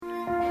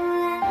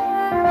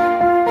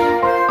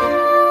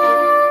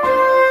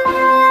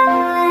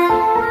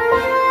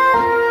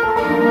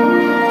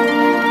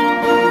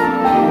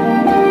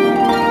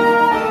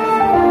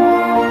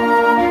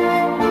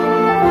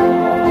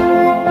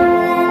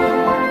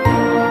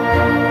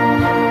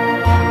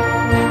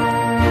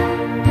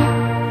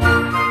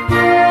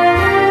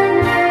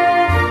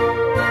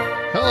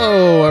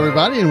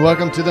and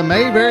welcome to the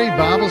Mayberry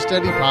Bible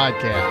Study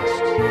Podcast.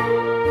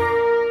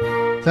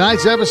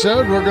 Tonight's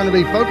episode, we're going to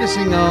be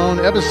focusing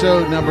on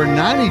episode number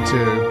 92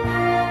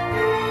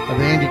 of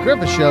the Andy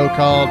Griffith Show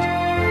called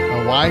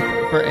A Wife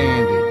for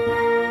Andy.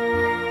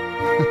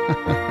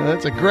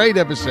 That's a great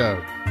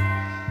episode.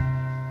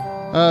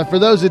 For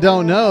those that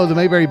don't know, the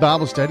Mayberry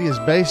Bible Study is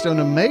based on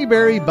a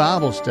Mayberry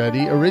Bible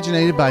study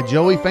originated by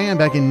Joey Fan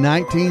back in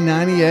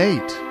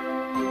 1998.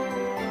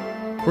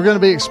 We're going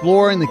to be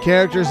exploring the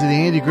characters of the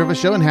Andy Griffith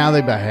Show and how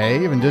they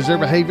behave, and does their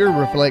behavior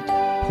reflect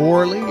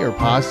poorly or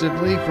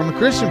positively from a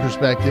Christian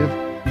perspective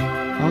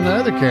on the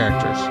other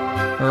characters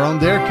or on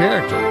their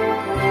character.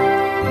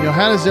 You know,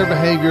 how does their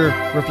behavior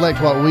reflect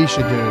what we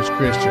should do as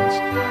Christians?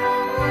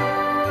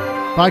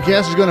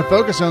 Podcast is going to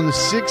focus on the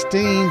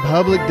 16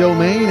 public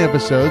domain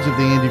episodes of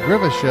the Andy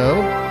Griffith Show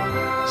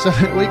so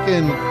that we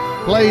can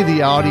play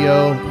the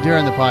audio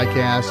during the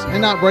podcast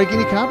and not break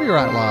any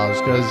copyright laws,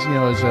 because, you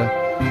know, as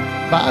a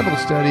Bible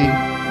study,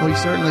 we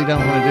certainly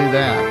don't want to do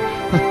that.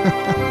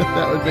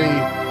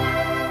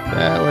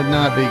 That would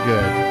not be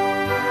good.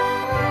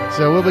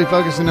 So we'll be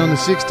focusing on the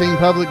 16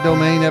 public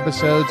domain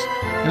episodes,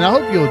 and I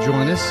hope you'll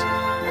join us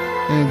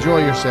and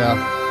enjoy yourself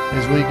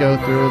as we go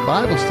through a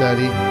Bible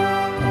study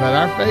about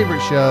our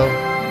favorite show,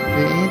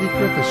 the Andy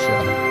Griffith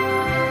Show.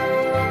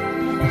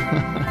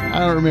 I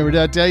don't remember.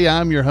 Did I tell you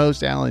I'm your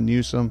host, Alan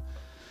Newsom,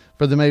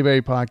 for the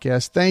Mayberry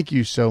Podcast? Thank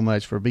you so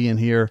much for being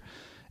here,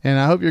 and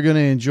I hope you're going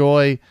to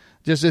enjoy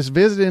just this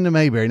visit into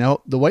Mayberry.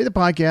 Now, the way the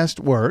podcast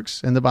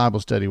works and the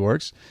Bible study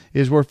works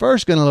is we're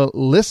first going to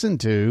listen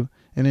to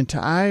an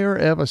entire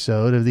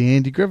episode of the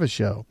Andy Griffith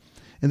Show.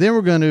 And then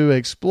we're going to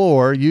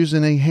explore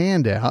using a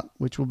handout,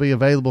 which will be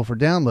available for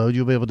download.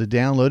 You'll be able to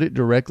download it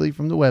directly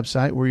from the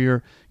website where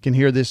you can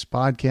hear this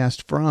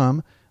podcast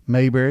from,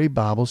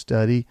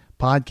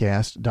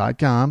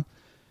 MayberryBibleStudyPodcast.com.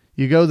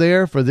 You go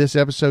there for this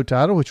episode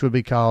title, which would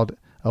be called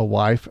A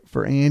Wife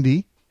for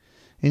Andy.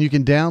 And you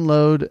can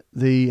download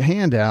the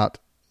handout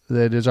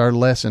that is our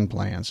lesson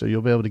plan. So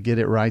you'll be able to get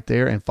it right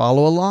there and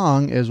follow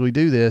along as we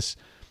do this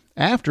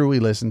after we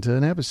listen to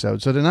an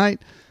episode. So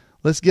tonight,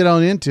 let's get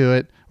on into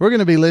it. We're going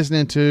to be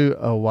listening to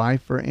A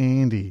Wife for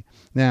Andy.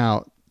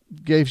 Now,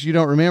 if you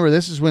don't remember,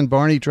 this is when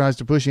Barney tries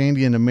to push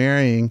Andy into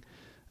marrying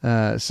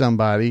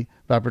somebody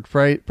by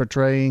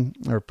parading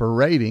a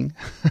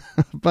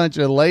bunch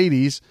of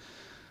ladies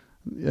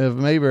of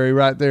Mayberry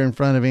right there in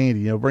front of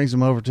Andy. You know, brings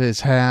them over to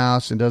his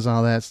house and does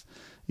all that.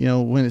 You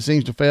know, when it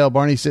seems to fail,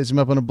 Barney sets him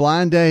up on a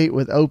blind date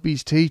with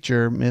Opie's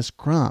teacher, Miss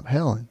Crump,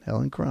 Helen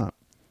Crump.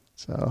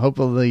 So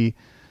hopefully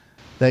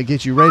that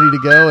gets you ready to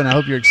go, and I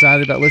hope you're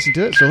excited about listening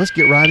to it. So let's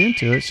get right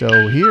into it.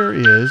 So here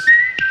is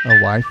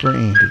A Wife for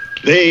Andy.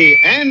 The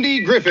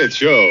Andy Griffith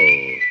Show,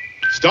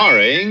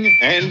 starring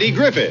Andy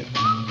Griffith,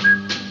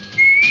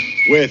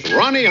 with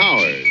Ronnie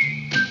Howard,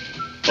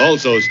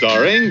 also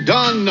starring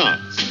Don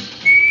Knotts.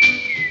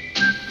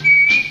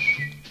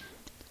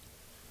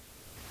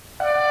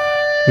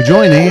 We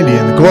join Andy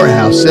in the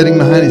courthouse, sitting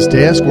behind his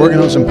desk, working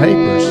on some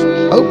papers.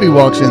 Opie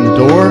walks in the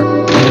door,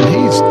 and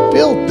he's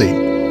filthy.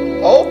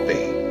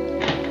 Opie?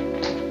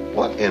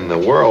 What in the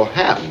world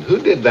happened? Who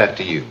did that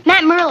to you?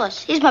 Matt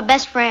Merlis. He's my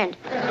best friend.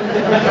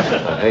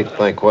 I hate to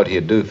think what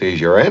he'd do if he's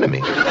your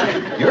enemy.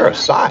 You're a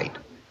sight.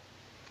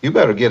 You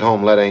better get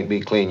home, let Aunt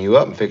Bee clean you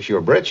up and fix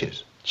your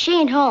britches. She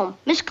ain't home.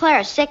 Miss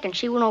Clara's sick, and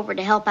she went over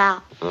to help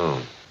out.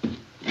 Oh.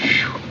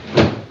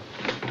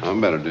 I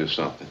better do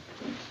something.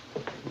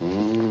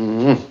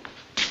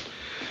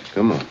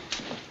 Come on.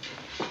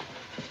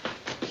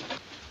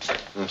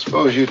 I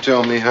suppose you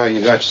tell me how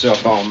you got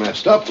yourself all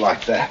messed up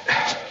like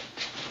that.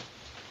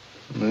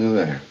 Look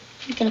there.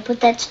 You gonna put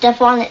that stuff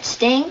on that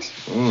stings?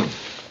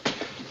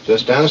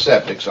 Just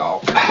antiseptic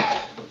salt. There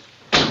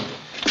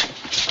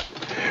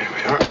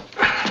we are.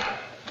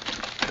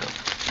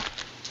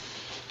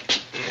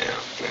 Yeah,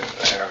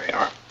 there we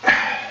are.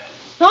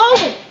 No!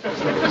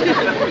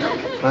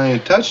 I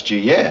ain't touched you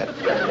yet.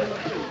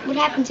 What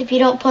happens if you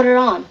don't put it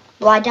on?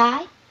 Will I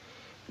die?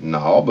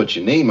 No, but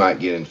your knee might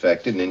get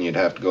infected, and then you'd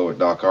have to go to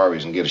Doc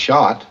Harvey's and get a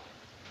shot.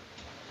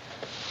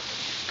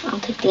 I'll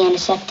take the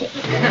antiseptic.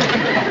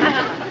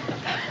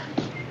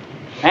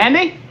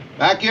 Andy?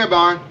 Back here,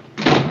 Barn.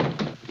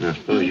 Now,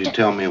 suppose you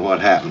tell me what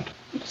happened.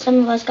 Some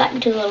of us got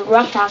into a little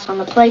roughhouse on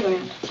the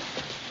playground.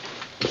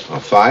 A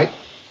fight?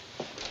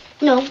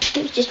 No, it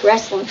was just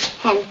wrestling,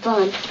 having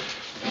fun.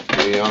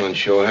 You young and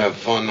sure have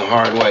fun the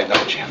hard way,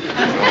 don't you?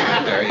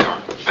 There you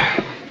are.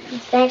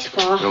 Thanks,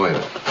 Pa. No, wait a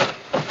minute.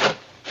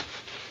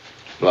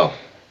 Blow.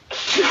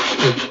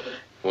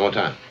 One more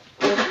time.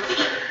 All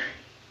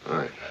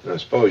right. Now,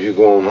 suppose you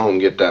go on home and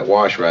get that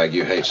wash rag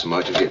you hate so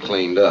much and get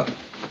cleaned up.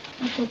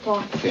 Okay,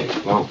 Pa. Okay,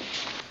 come on.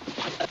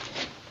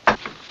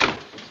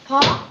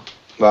 Pa,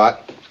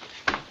 What?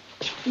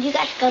 you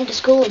got to come to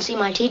school and see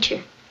my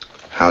teacher.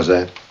 How's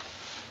that?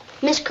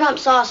 Miss Crump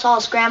saw us all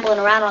scrambling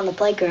around on the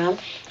playground,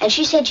 and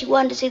she said she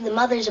wanted to see the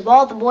mothers of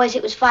all the boys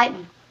that was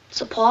fighting.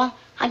 So, Pa,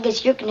 I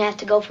guess you're going to have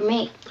to go for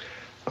me.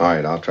 All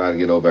right, I'll try to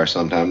get over there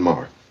sometime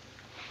tomorrow.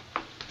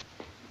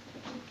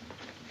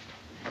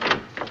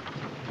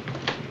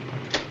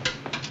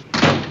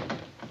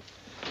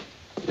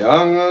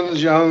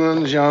 Young'uns,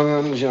 young'uns,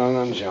 young'uns,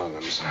 young'uns,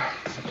 young'uns.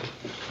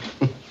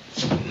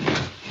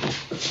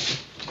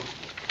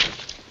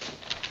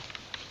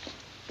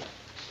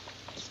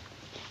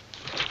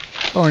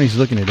 Barney's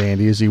looking at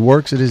Andy as he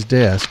works at his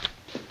desk.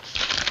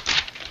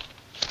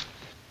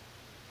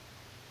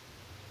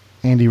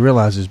 Andy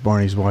realizes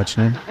Barney's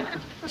watching him.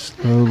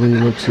 Slowly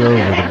looks over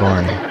to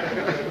Barney.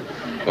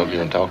 What you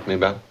want to talk to me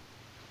about?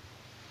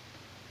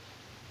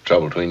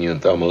 Trouble between you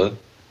and Thelma Lou?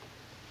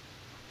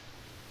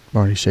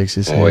 Barney shakes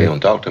his Well, what head. you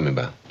want to talk to me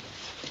about?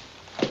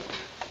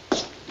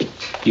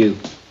 You.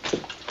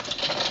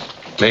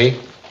 Me?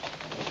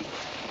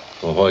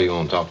 Well, what do you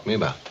want to talk to me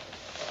about?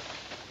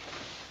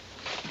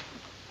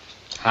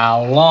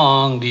 How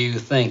long do you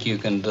think you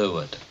can do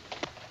it?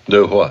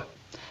 Do what?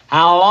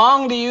 How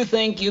long do you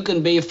think you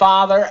can be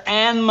father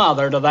and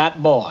mother to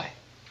that boy?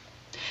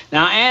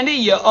 Now, Andy,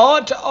 you owe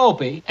it to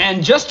Opie,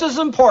 and just as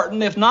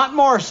important, if not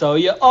more so,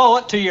 you owe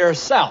it to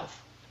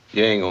yourself.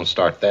 You ain't gonna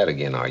start that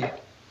again, are you?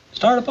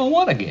 Start up on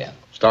what again?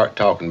 Start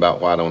talking about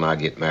why don't I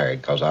get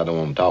married, because I don't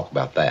want to talk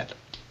about that.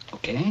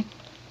 Okay.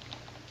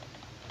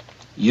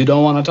 You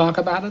don't want to talk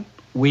about it?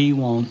 We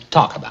won't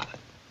talk about it.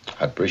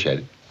 I'd appreciate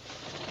it.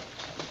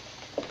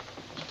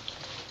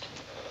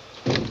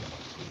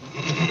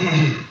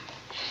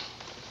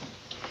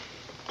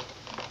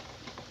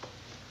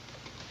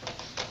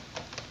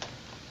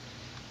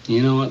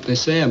 You know what they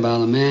say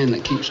about a man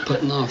that keeps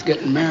putting off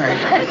getting married?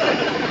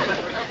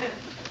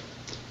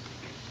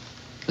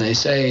 They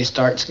say he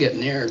starts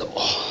getting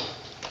irritable.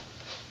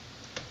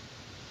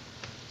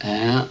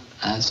 Yeah,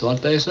 that's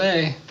what they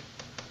say.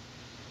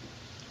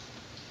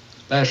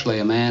 Especially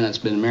a man that's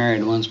been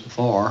married once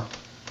before.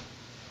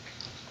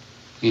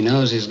 He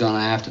knows he's going to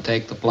have to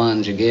take the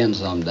plunge again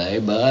someday,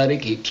 but he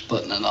keeps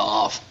putting it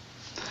off.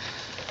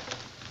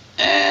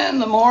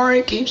 And the more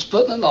he keeps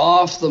putting it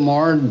off, the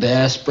more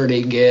desperate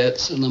he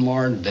gets. And the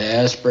more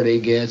desperate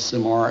he gets, the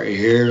more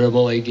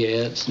irritable he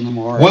gets. And the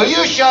more... Will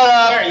you shut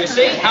up? There, you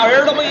see how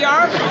irritable you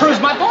are? Proves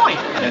my point.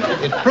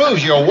 It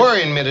proves you're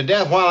worrying me to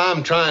death while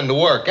I'm trying to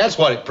work. That's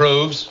what it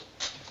proves.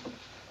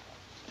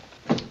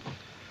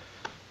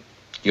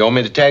 You want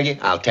me to tell you?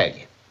 I'll tell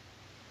you.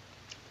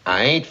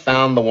 I ain't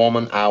found the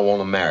woman I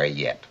want to marry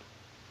yet.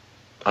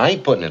 I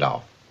ain't putting it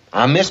off.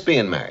 I miss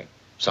being married.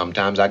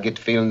 Sometimes I get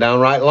to feeling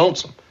downright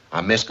lonesome. I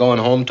miss going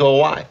home to a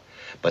wife.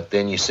 But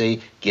then, you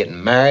see,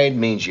 getting married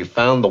means you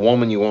found the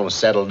woman you want to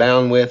settle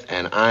down with,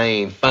 and I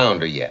ain't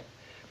found her yet.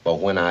 But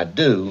when I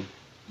do,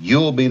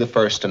 you'll be the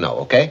first to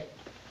know, okay?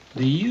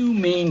 Do you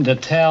mean to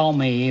tell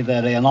me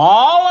that in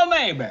all of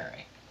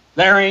Mayberry,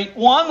 there ain't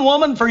one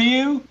woman for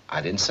you?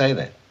 I didn't say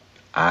that.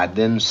 I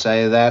didn't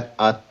say that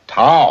at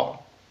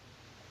all.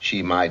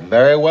 She might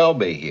very well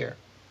be here.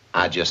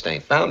 I just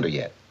ain't found her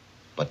yet.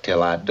 But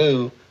till I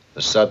do,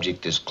 the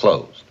subject is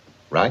closed,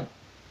 right?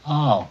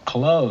 Oh,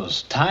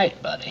 closed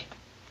tight, buddy.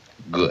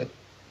 Good.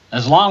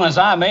 As long as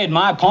I made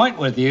my point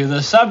with you,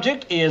 the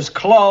subject is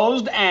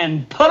closed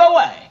and put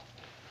away.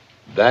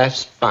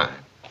 That's fine.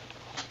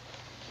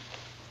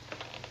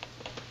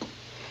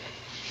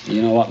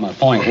 You know what my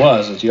point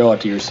was, is you owe it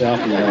to yourself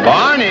and your...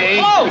 Barney!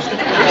 Closed!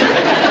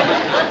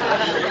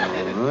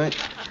 All right.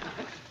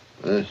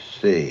 Let's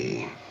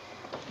see.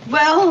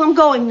 Well, I'm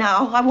going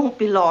now. I won't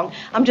be long.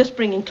 I'm just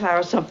bringing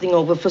Clara something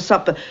over for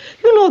supper.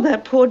 You know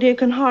that poor dear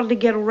can hardly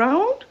get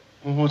around.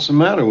 Well, what's the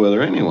matter with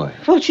her anyway?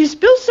 Well, she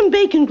spilled some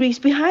bacon grease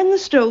behind the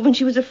stove, and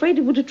she was afraid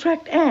it would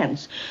attract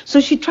ants.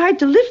 So she tried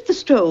to lift the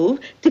stove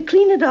to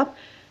clean it up,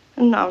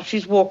 and now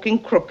she's walking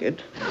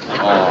crooked.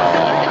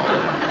 Oh.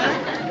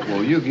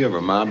 Well, you give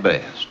her my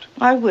best.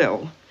 I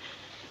will.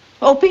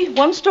 Opie,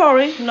 one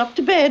story and up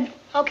to bed.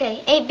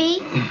 Okay,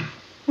 A.B.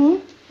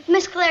 If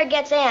Miss Claire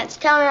gets ants,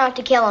 tell her not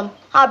to kill them.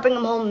 I'll bring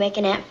them home and make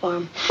an ant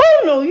farm.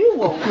 Oh, no, you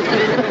won't.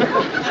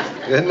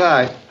 Good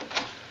night.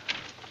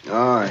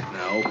 All right,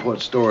 now,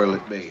 what story will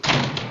it be?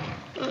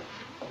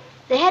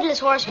 The Headless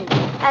Horseman.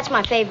 That's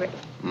my favorite.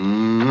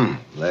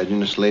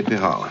 Legend of Sleepy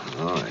Hollow.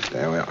 All right,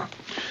 there we are.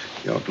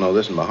 You ought to know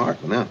this one by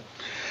heart by now.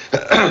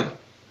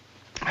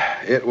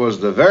 It was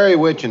the very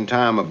witching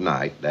time of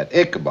night that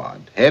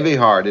Ichabod,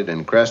 heavy-hearted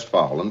and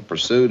crestfallen,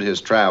 pursued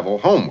his travel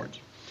homewards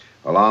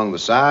along the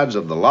sides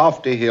of the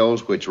lofty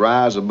hills which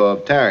rise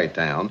above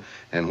Tarrytown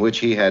and which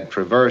he had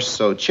traversed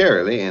so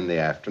cheerily in the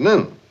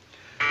afternoon.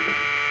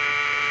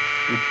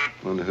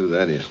 Wonder who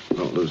that is.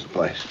 Don't lose the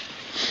place.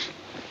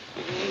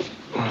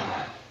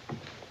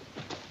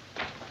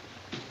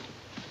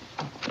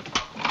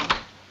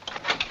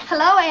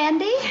 Hello,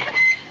 Andy.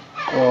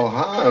 Oh,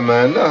 hi,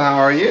 Amanda. How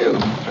are you?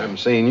 Haven't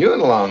seen you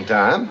in a long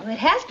time. Well, it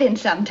has been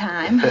some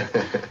time.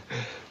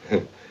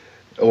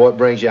 What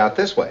brings you out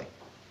this way?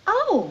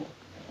 Oh,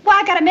 well,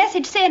 I got a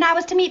message saying I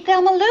was to meet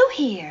Thelma Lou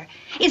here.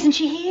 Isn't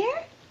she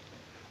here?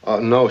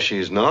 No,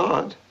 she's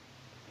not.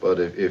 But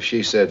if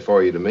she said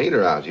for you to meet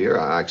her out here,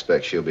 I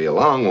expect she'll be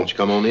along. Won't you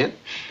come on in?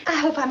 I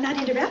hope I'm not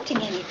interrupting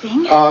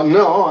anything.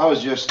 No, I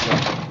was just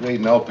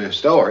reading Opie's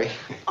story.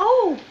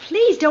 Oh,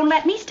 please don't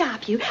let me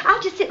stop you.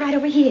 I'll just sit right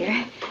over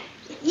here.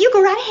 You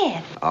go right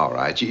ahead. All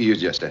right, you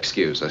just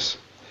excuse us.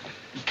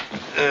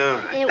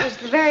 And it was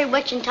the very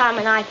witching time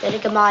of night that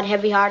Ichabod,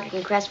 heavy-hearted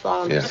and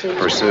crestfallen,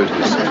 pursued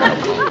his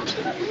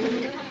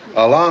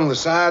along the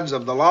sides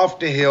of the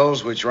lofty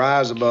hills which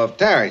rise above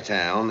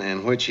Tarrytown,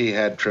 and which he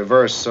had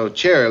traversed so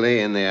cheerily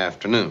in the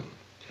afternoon.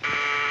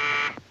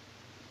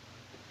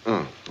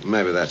 Oh,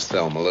 maybe that's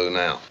Thelma Lou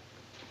now.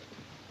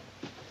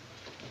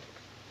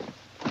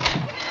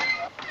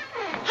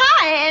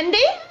 Hi,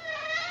 Andy.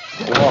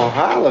 Well,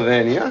 hi,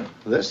 Lavinia.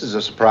 This is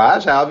a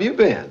surprise. How have you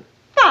been?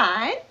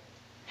 Fine.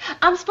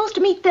 I'm supposed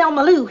to meet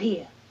Thelma Lou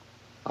here.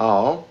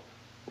 Oh.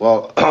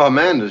 Well,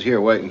 Amanda's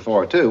here waiting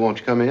for her, too. Won't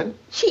you come in?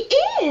 She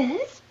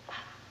is?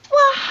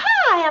 Well,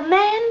 hi,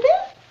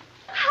 Amanda.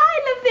 Hi,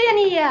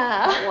 Lavinia.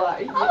 How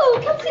are you? Oh,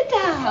 come sit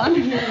down.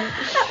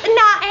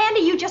 Now,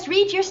 Andy, you just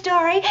read your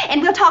story,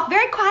 and we'll talk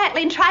very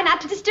quietly and try not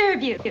to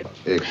disturb you.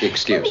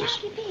 Excuse us.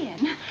 How have you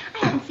been?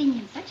 I haven't seen you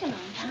in such a long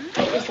time.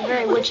 It was the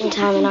very witching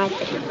time of night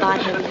that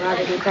Ichabod,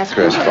 heavy-hearted and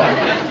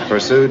crestfallen,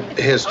 Pursued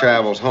his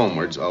travels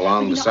homewards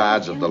along the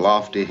sides of the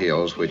lofty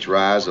hills which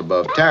rise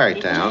above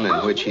Tarrytown,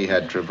 and which he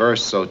had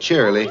traversed so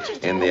cheerily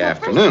in the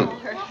afternoon.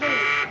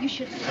 You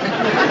should.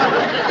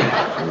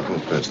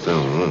 That's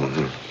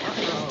Thelma.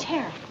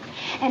 Terrible.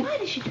 And why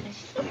does she do this?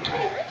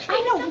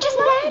 I know, just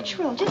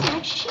natural, just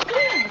like she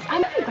is.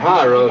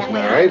 Hi,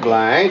 Rosemary,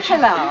 Blanche.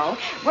 Hello.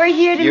 We're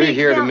here to You're meet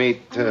here to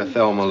meet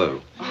Thelma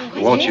Lou.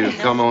 Won't you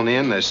come on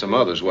in? There's some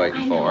others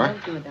waiting for her.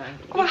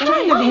 Well,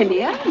 hi,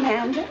 Lavinia.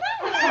 Amanda.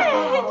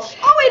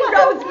 Oh, and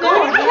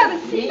Rosemary, I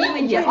haven't seen you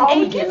in just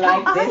ages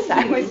like this.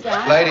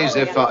 Ladies,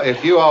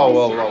 if you all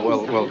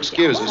will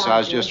excuse us, I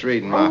was just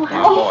reading my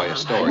boy a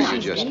story to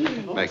just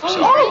make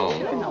yourself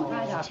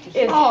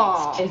at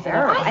home. Is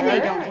there? And they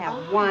don't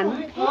have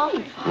one.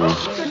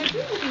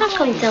 How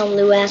come Thelma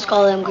Lou asked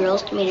all them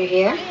girls to meet her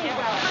here?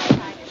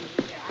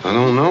 I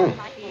don't know.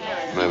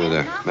 Maybe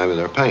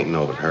they're painting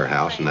over at her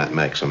house, and that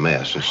makes a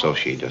mess, and so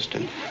she just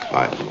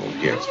invited them over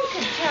here.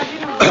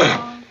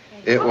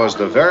 It was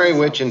the very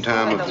witching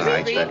time of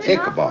night that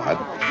Ichabod...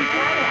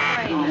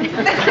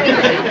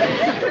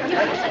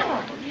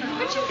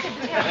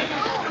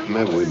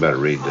 Maybe we better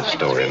read this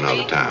story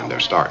another time. They're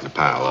starting to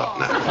pile up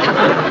now.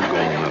 I'm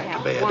going up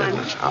to bed,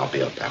 and I'll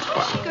be up after a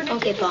while.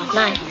 Okay, Pa.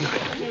 Night.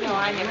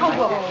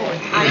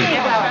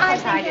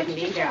 I didn't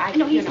either.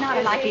 No, he's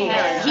not likable.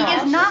 He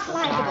is not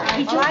likable.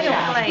 He just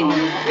don't blame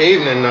him.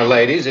 Evening,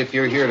 ladies. If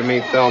you're here to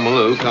meet Thelma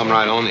Lou, come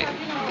right on in.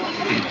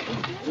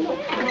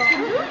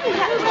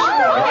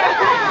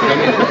 Come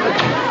in.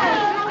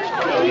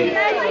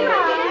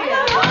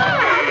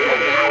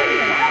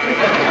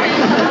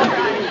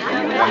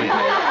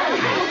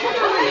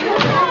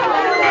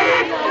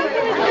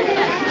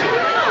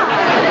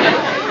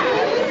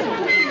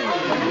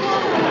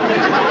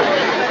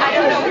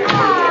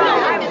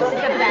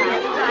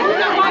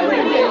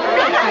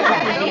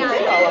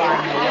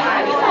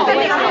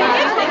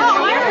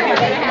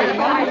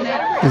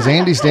 As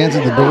Andy stands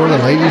at the door, the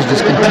ladies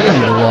just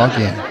continue to walk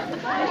in.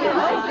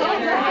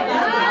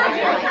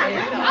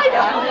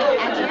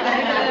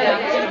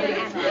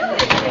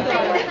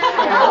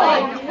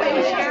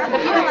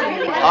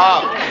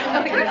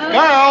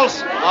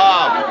 Girls,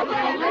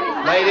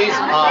 ladies,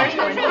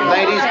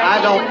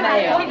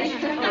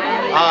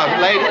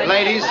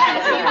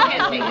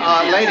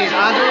 I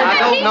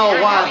don't know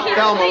why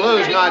Thelma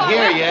Lou's not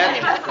here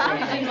yet.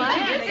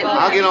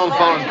 I'll get on the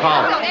phone and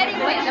call her.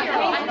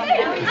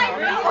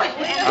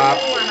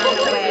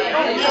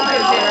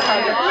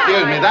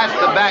 Excuse me, that's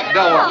the back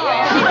door.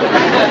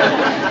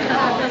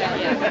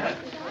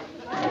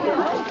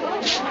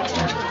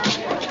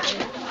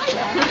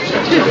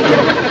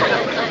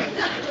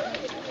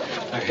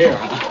 They're here,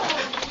 huh?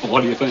 Well,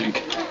 what do you think?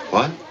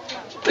 What?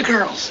 The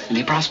girls.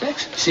 Any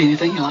prospects? See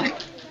anything you like?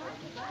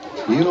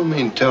 You don't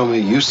mean to tell me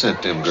you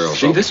sent them girls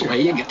See, over this here?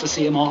 way you get to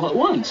see them all at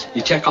once.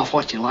 You check off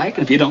what you like,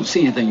 and if you don't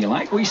see anything you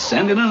like, we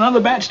send in another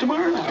batch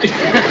tomorrow night.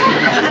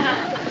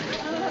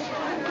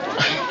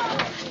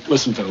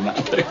 Listen to them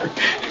out there.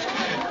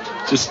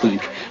 Just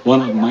think,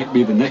 one of them might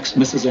be the next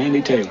Mrs.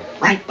 Andy Taylor.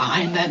 Right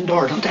behind that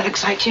door. Don't that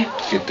excite you?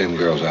 Get them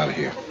girls out of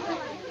here.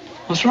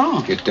 What's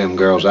wrong? Get them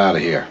girls out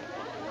of here.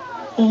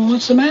 Well,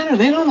 what's the matter?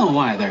 They don't know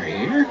why they're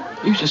here.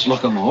 You just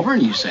look them over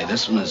and you say,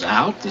 this one is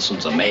out, this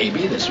one's a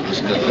maybe, this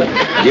one's good.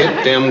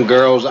 Get them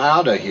girls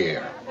out of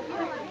here.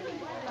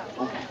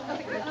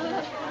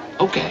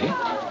 Okay.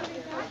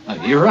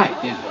 You're right,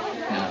 yeah.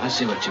 I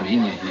see what you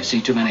mean. You see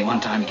too many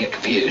one time, you get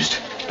confused.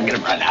 I'll get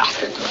them right out.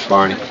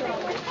 Barney,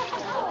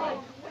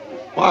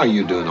 why are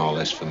you doing all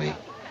this for me?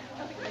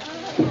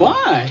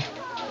 Why?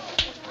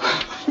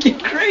 You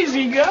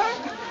crazy guy.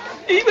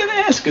 Even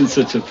asking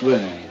such a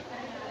thing.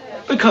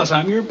 Because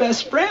I'm your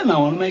best friend. I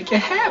want to make you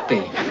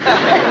happy.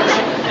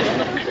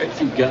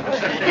 Crazy guy.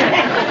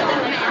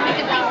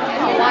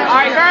 All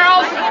right,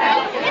 girls.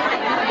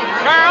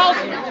 Girls.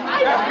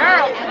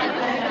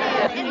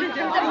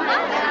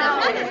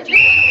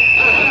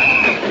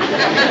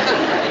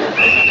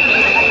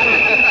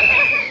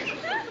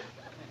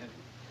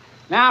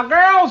 Now,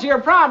 girls, you're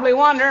probably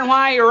wondering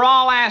why you're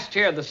all asked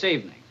here this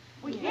evening.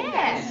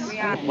 Yes.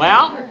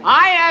 Well,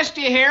 I asked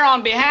you here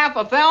on behalf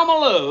of Thelma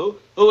Lou,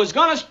 who is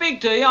going to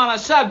speak to you on a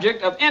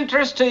subject of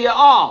interest to you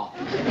all.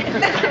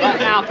 But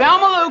now,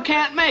 Thelma Lou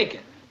can't make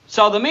it,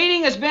 so the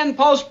meeting has been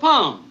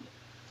postponed.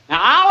 Now,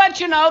 I'll let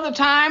you know the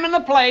time and the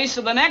place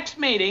of the next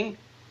meeting,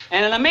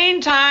 and in the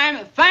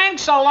meantime,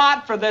 thanks a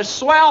lot for this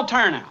swell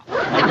turnout.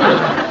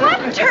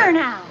 What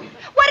turnout?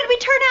 What did we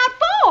turn out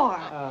for?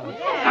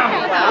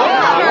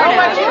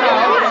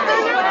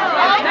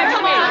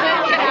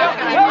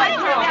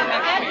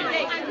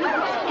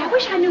 I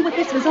wish I knew what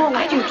this was all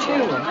about. I do,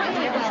 too.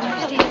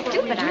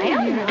 Stupid I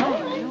am, you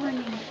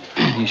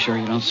know. You sure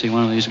you don't see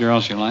one of these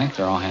girls you like?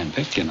 They're all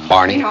handpicked, you know.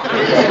 Barney. Oh,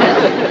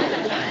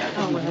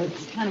 well,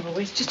 it's kind of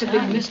it's just a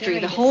big mystery,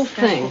 the whole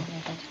thing.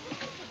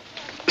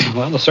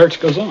 Well, the search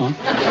goes on.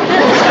 Barney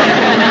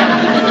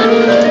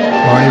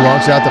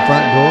walks out the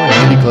front door and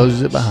Andy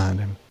closes it behind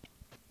him.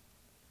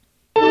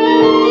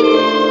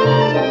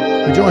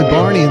 We join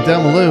Barney and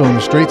Thelma Lou on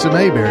the streets of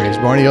Mayberry as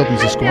Barney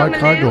opens the squad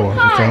car door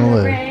for Thelma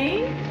Lou.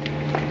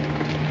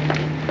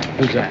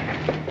 Who's that?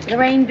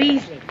 Lorraine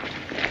Beasley.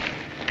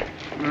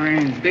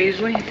 Lorraine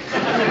Beasley?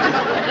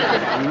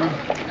 Well,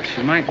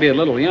 she might be a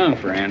little young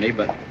for Andy,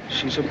 but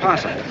she's a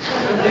possum.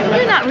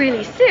 You're not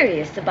really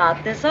serious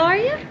about this, are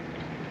you?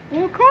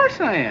 Well, of course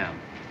I am.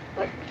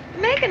 But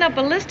making up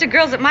a list of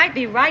girls that might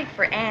be right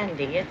for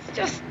Andy, it's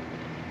just...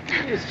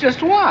 It's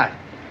just what?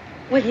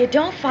 Well, you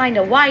don't find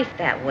a wife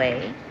that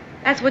way.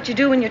 That's what you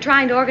do when you're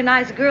trying to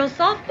organize a girls'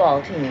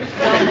 softball team.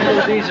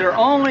 Well, these are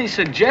only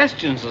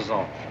suggestions is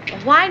all.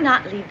 Why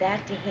not leave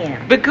that to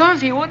him?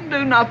 Because he wouldn't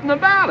do nothing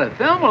about it.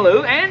 Thelma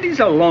Lou, Andy's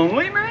a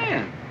lonely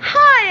man.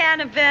 Hi,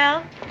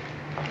 Annabelle.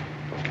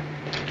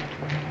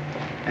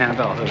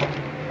 Annabelle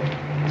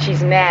who?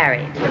 She's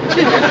married.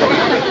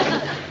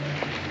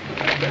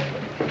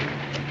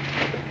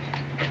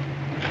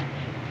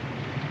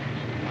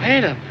 Wait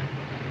a minute.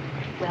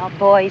 Well,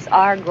 boys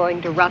are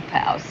going to Rough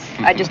House.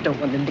 I just don't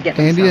want them to get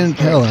Andy and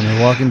Helen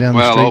are walking down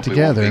the street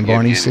together and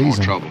Barney sees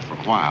them. trouble for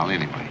a while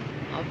anyway.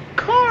 Of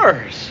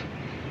course.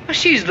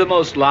 She's the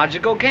most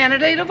logical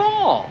candidate of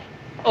all.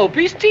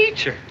 Opie's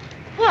teacher.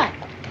 What?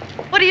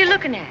 What are you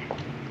looking at?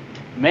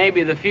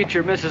 Maybe the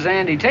future Mrs.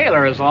 Andy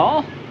Taylor is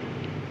all.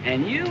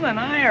 And you and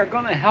I are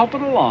going to help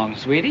it along,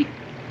 sweetie.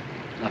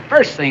 The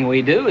first thing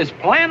we do is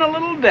plan a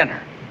little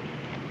dinner.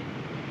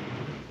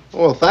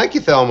 Well, thank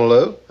you, Thelma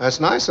Lou. That's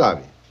nice of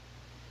you.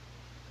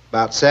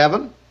 About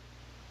 7?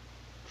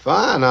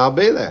 Fine, I'll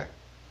be there.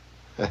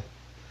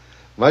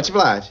 Much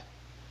obliged.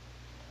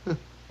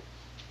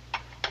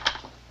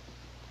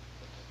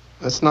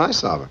 That's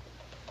nice of her.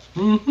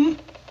 Mm-hmm.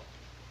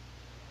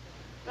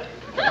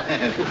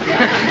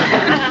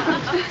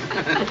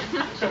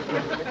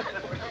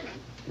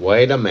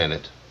 Wait a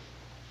minute.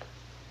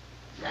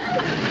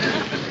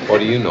 What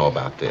do you know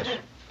about this?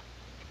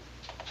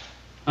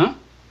 Huh?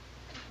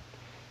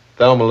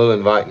 Thelma Lou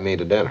inviting me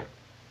to dinner.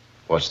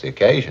 What's the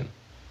occasion?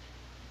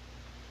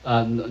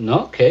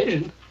 No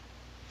occasion.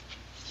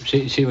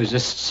 She was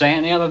just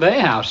saying the other day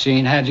how she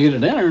ain't had you to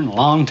dinner in a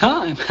long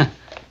time.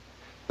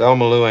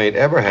 Thelma Lou ain't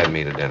ever had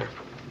me to dinner.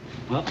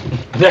 Well,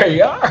 there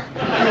you are.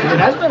 It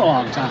has been a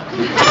long time.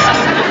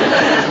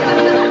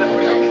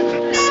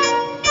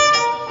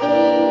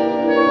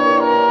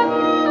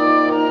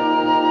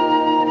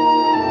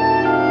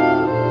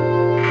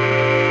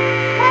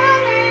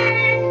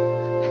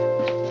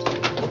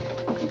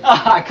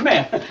 Come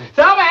in.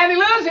 Thelma, Andy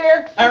Lou's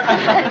here. You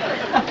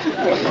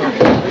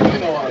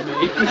know what I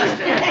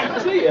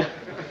mean. See ya.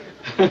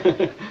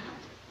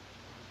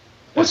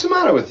 What's the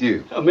matter with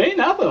you? Me?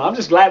 Nothing. I'm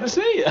just glad to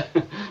see you.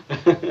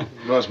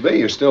 Must be.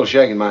 You're still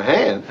shaking my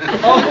hand.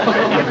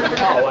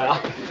 Oh,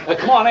 well.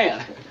 Come on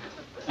in.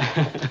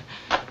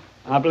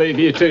 I believe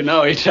you two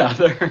know each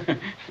other.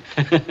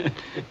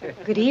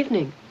 Good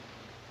evening.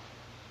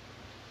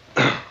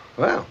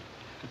 Well,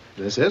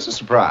 this is a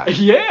surprise.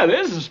 Yeah, it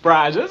is a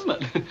surprise, isn't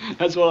it?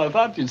 That's what I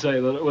thought you'd say,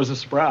 that it was a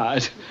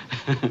surprise.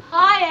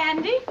 Hi,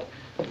 Andy.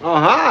 Oh,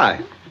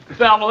 hi.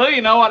 Thelma Lou,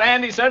 you know what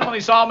Andy said when he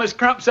saw Miss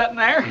Crump sitting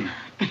there?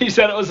 He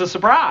said it was a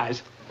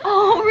surprise.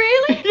 Oh,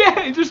 really?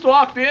 Yeah, he just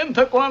walked in,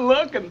 took one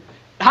look, and...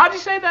 How'd you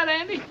say that,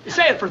 Andy?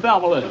 Say it for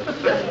Thelma Lou.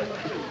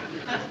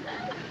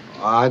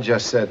 I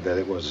just said that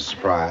it was a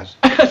surprise.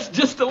 That's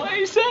just the way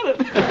he said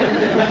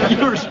it.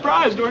 You were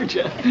surprised, weren't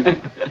you?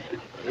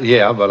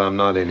 Yeah, but I'm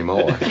not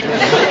anymore.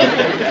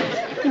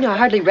 You know, I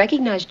hardly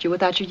recognized you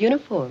without your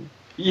uniform.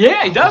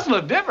 Yeah, he does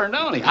look different,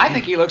 don't he? I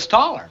think he looks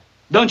taller.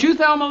 Don't you,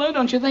 Thelma Lou?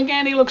 Don't you think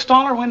Andy looks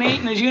taller when he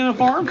ain't in his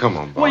uniform? Come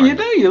on, Well, you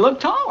do. You look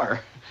taller.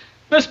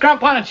 Miss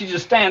Crump, why don't you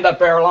just stand up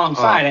there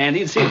alongside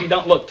Andy and see if you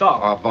don't look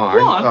taller? Barney.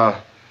 Go on.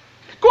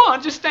 Go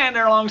on, just stand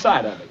there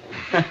alongside of it.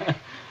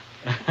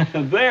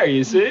 There,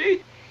 you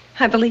see?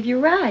 I believe you're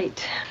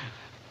right.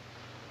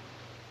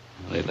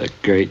 They look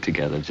great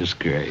together, just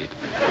great.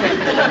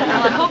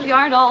 Well, I hope you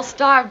aren't all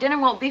starved. Dinner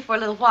won't be for a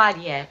little while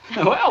yet.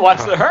 Well,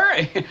 what's the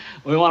hurry?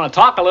 We want to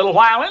talk a little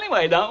while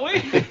anyway, don't we?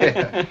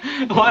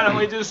 Why don't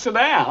we just sit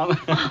down?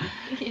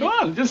 Come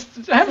on,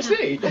 just have a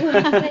seat.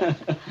 There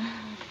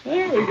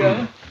we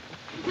go.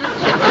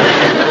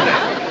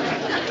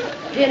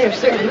 dinner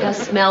certainly does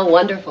smell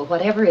wonderful,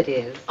 whatever it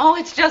is. Oh,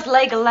 it's just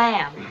leg of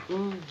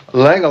lamb.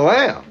 Leg of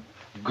lamb.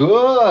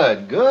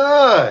 Good,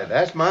 good.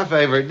 That's my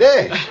favorite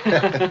dish.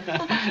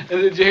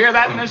 Did you hear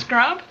that, Miss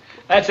Crump?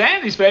 That's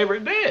Andy's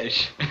favorite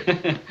dish.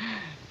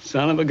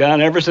 Son of a gun,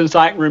 ever since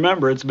I can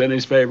remember, it's been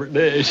his favorite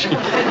dish.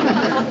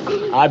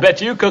 I bet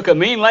you cook a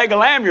mean leg of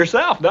lamb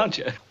yourself, don't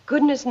you?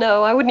 Goodness,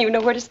 no. I wouldn't even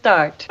know where to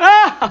start.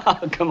 Oh,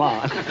 come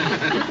on.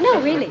 No,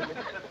 really.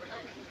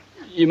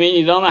 You mean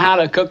you don't know how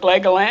to cook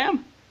leg of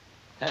lamb?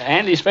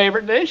 Andy's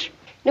favorite dish?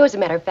 No, as a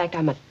matter of fact,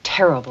 I'm a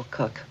terrible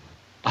cook.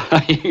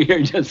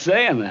 You're just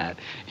saying that.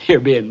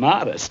 You're being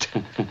modest.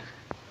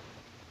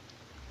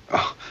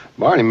 Oh,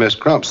 Barney, Miss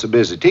Crump's so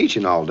busy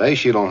teaching all day,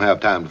 she don't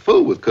have time to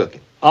fool with cooking.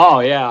 Oh,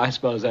 yeah, I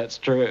suppose that's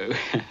true.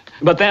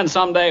 But then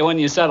someday when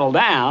you settle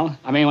down,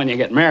 I mean, when you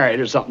get married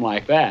or something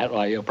like that,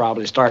 well, you'll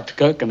probably start to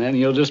cook, and then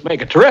you'll just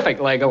make a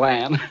terrific leg of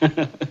lamb.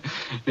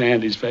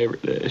 Andy's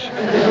favorite dish.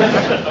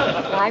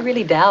 Well, I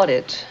really doubt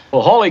it.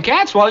 Well, holy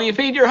cats, while you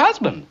feed your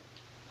husband.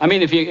 I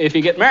mean, if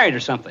you get married or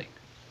something.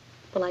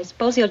 Well, I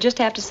suppose he'll just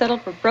have to settle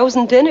for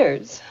frozen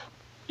dinners.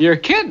 You're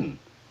kidding.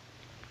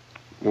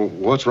 Well,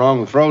 what's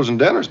wrong with frozen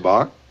dinners,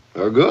 Bart?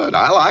 They're good.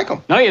 I like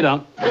them. No, you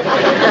don't.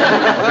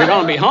 If you're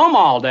going to be home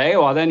all day,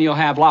 well, then you'll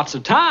have lots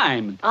of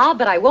time. Ah,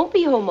 but I won't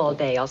be home all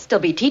day. I'll still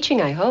be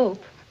teaching, I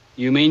hope.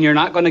 You mean you're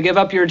not going to give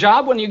up your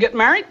job when you get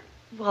married?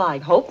 Well, I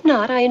hope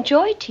not. I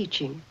enjoy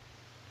teaching.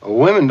 Well,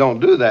 women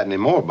don't do that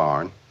anymore,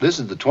 Barn. This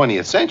is the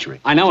 20th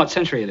century. I know what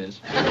century it is.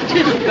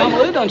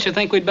 Lou, don't you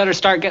think we'd better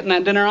start getting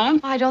that dinner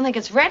on? I don't think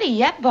it's ready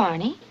yet,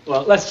 Barney.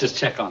 Well, let's just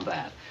check on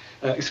that.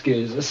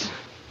 Excuse us.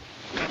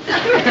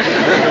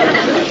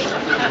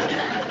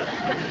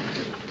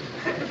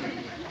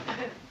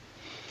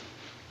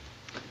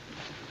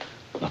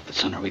 Look, the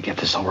sooner we get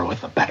this over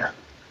with, the better.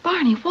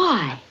 Barney,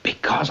 why?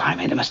 Because I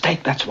made a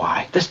mistake, that's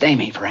why. This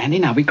dame ain't for Andy.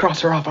 Now, we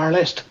cross her off our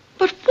list.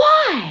 But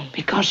why?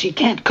 Because she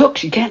can't cook.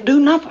 She can't do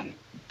nothing.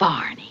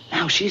 Barney.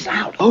 Now, she's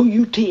out.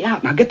 O-U-T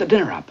out. Now, get the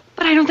dinner up.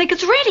 But I don't think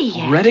it's ready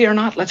yet. Ready or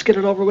not, let's get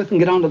it over with and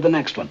get on to the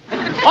next one.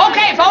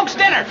 Okay, folks,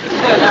 dinner.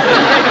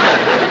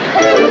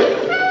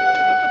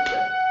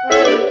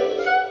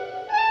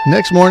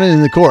 Next morning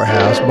in the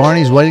courthouse,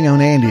 Barney's waiting on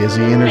Andy as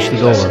he enters the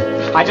door.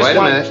 I just Wait a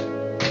want... minute.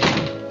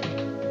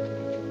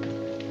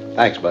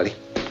 Thanks, buddy.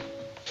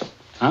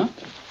 Huh?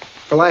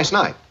 For last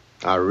night.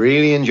 I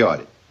really enjoyed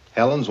it.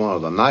 Helen's one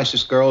of the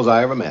nicest girls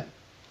I ever met.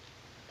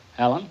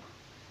 Helen?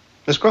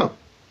 Miss Crump.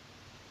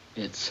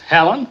 It's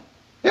Helen?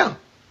 Yeah.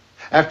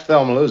 After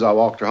Thelma Lou's, I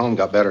walked her home,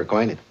 got better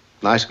acquainted.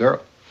 Nice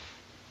girl.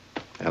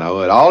 And I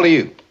owe it all to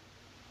you.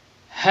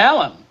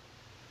 Helen?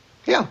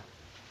 Yeah.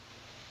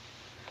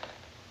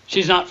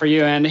 She's not for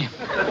you, Andy.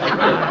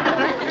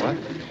 What?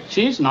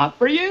 She's not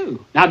for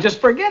you. Now just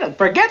forget it.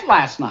 Forget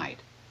last night.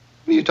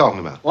 What are you talking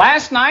about?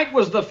 Last night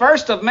was the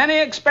first of many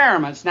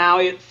experiments. Now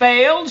it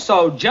failed,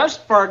 so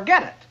just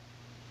forget it.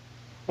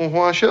 Well,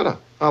 why should I?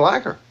 I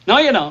like her. No,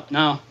 you don't.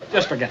 No,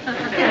 just forget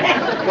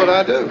it. What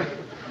I do?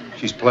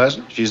 She's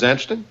pleasant. She's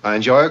interesting. I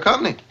enjoy her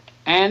company.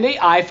 Andy,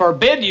 I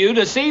forbid you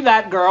to see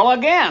that girl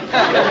again.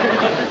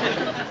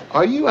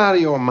 Are you out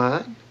of your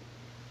mind?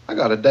 I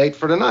got a date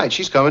for tonight.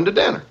 She's coming to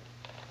dinner.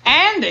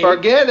 Andy!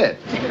 Forget it.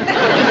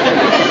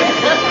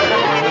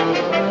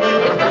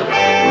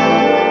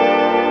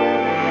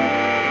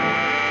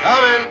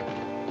 Coming.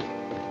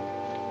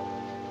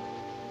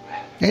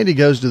 Andy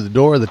goes to the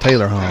door of the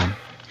Taylor home.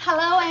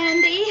 Hello,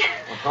 Andy.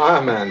 Hi,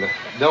 Amanda.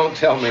 Don't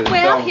tell me that.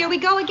 Well, here we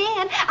go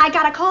again. I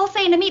got a call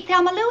saying to meet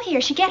Thelma Lou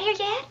here. She get here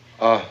yet?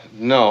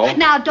 No.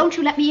 Now, don't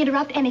you let me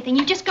interrupt anything.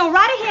 You just go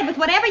right ahead with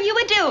whatever you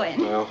were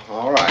doing. Well,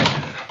 all right.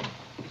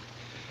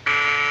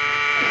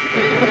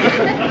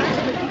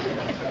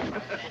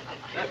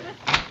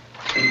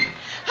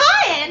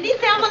 Hi, Andy.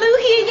 Thelma Lou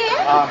here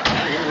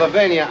yet?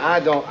 Lavinia, I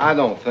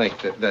don't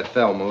think that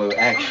Thelma Lou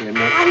actually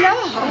meant... I know.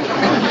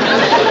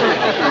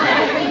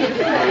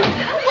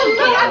 Well,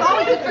 Lou, I'm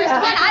always the first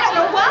one. I don't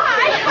know why.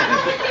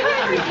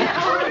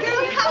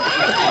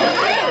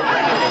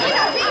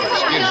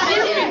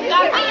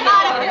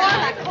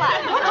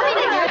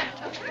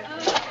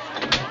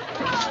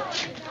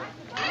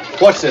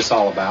 What's this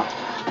all about?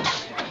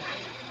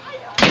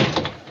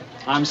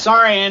 I'm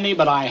sorry, Andy,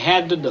 but I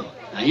had to do it.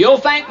 Now, you'll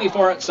thank me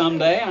for it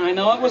someday. I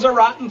know it was a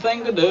rotten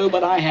thing to do,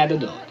 but I had to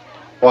do it.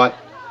 What?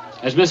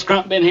 Has Miss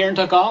Crump been here and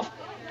took off?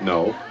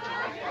 No.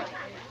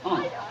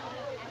 Oh.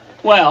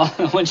 Well,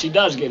 when she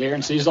does get here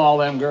and sees all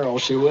them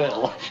girls, she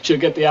will. She'll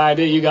get the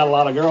idea you got a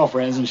lot of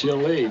girlfriends and she'll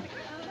leave.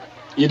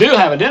 You do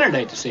have a dinner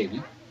date this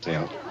evening.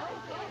 Yeah.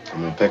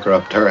 I'm going to pick her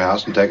up to her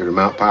house and take her to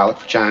Mount Pilot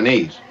for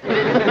Chinese. You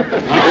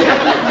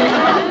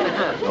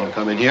want to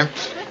come in here?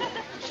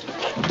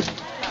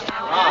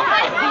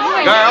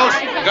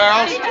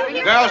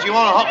 Girls, you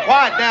want to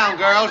quiet down,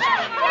 girls.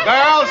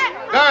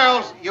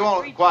 Girls, you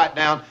want to quiet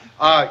down.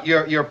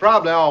 You're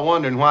probably all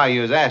wondering why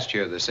you was asked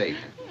here this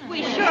evening.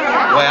 We sure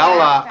are.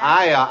 Well,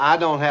 I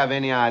don't have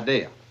any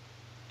idea.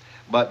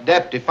 But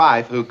Deputy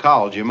Fife, who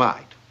called you,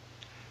 might.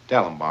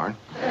 Tell him, Barn.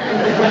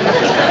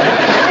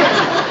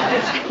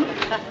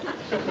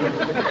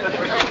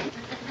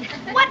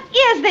 What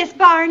is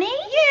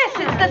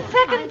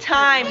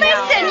time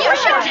now. Listen, you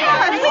should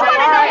tell us. We want to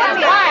know All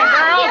what right,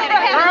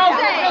 girls,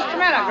 just a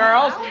minute,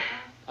 girls.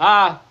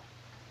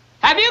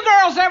 Have you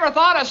girls ever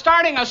thought of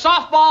starting a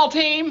softball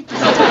team?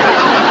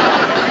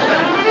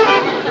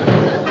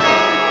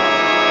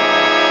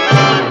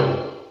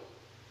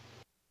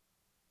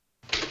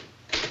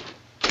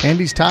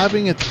 Andy's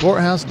typing at the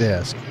courthouse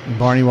desk, and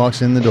Barney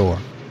walks in the door.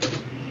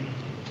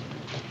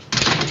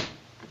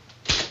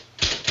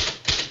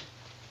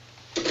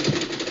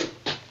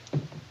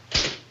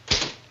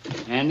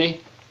 Andy?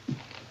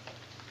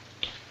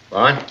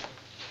 Barney?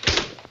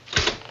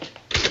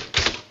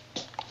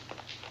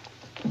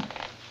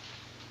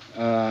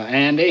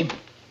 Andy?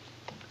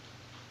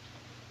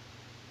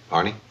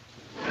 Barney?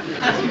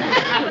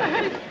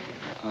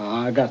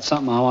 I got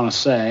something I want to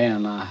say,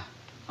 and I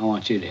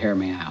want you to hear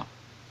me out.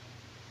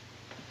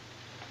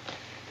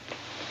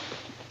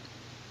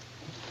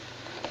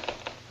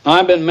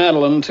 I've been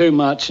meddling too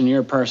much in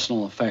your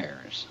personal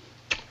affairs.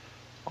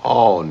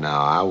 Oh,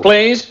 no,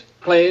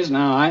 Please,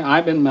 no,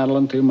 I've been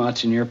meddling too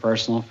much in your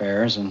personal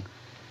affairs, and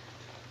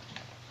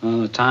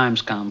the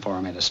time's come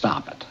for me to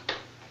stop it.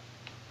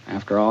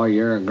 After all,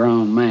 you're a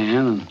grown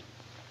man, and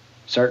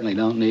certainly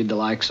don't need the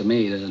likes of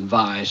me to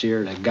advise you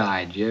or to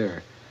guide you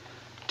or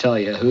tell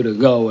you who to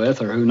go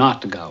with or who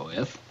not to go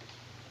with.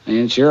 And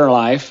it's your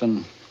life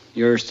and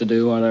yours to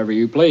do whatever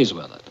you please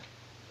with it.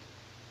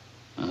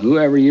 Now,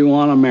 whoever you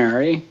want to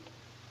marry,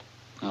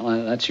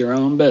 well, that's your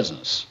own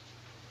business.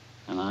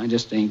 And I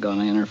just ain't going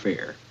to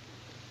interfere.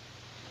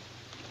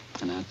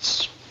 And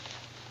that's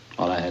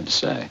all I had to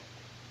say.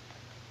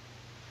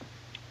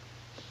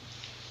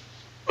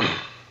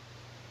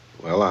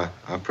 Well, I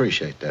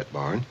appreciate that,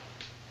 Barney.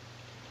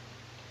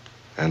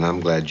 And I'm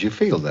glad you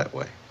feel that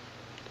way.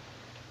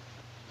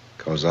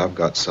 'Cause I've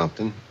got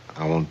something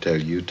I want to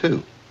tell you,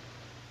 too.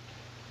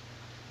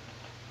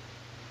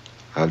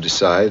 I've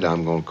decided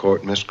I'm going to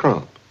court Miss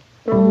Crump.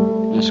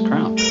 Miss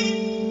Crump?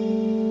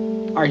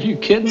 Are you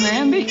kidding,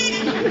 Andy?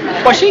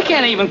 Well, she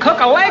can't even cook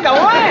a leg of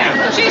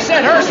lamb. She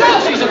said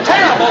herself she's a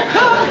terrible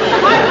cook.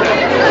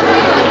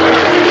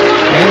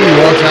 Andy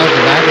walks out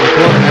the back of the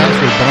courthouse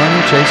with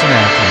Barney chasing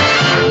after him.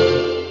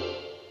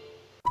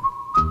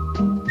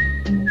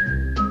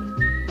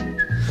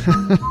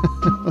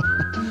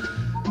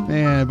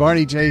 Man,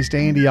 Barney chased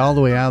Andy all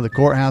the way out of the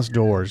courthouse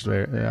doors,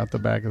 there, out the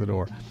back of the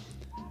door.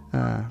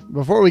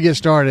 Before we get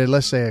started,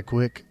 let's say a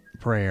quick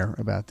prayer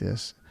about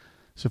this.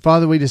 So,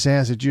 Father, we just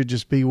ask that you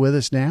just be with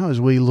us now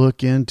as we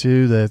look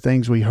into the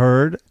things we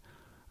heard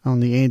on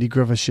the Andy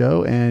Griffith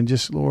Show. And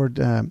just, Lord,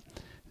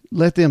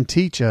 let them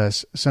teach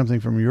us something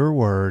from your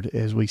word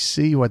as we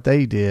see what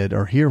they did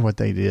or hear what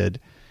they did,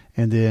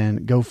 and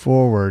then go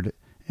forward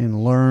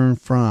and learn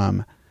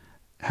from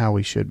how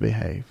we should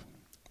behave.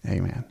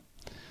 Amen.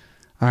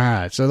 All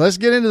right, so let's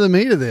get into the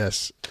meat of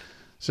this.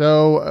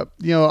 So,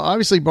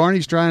 obviously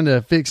Barney's trying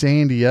to fix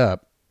Andy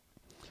up.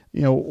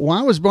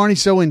 Why was Barney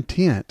so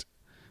intent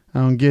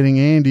on getting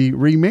Andy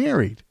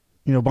remarried?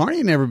 Barney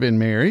had never been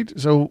married,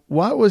 so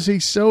why was he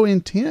so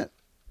intent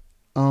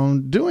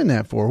on doing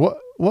that for?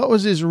 What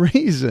was his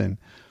reason?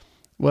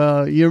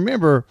 Well, you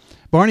remember,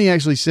 Barney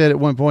actually said at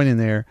one point in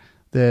there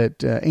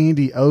that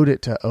Andy owed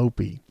it to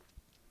Opie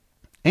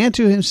and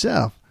to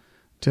himself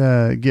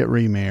to get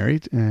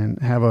remarried and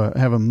have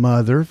a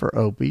mother for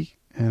Opie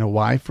and a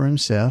wife for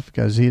himself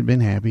because he had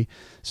been happy.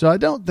 So I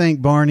don't think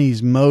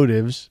Barney's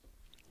motives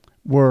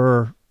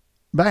were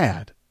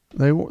bad.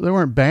 They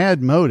weren't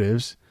bad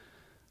motives,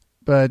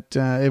 but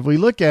if we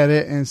look at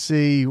it and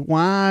see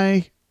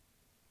why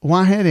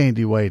had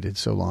Andy waited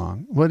so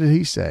long? What did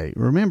he say?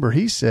 Remember,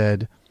 he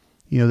said,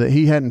 that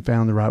he hadn't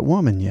found the right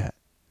woman yet.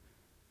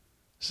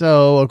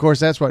 So, of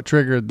course, that's what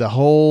triggered the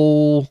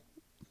whole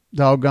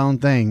doggone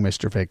thing,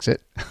 Mr.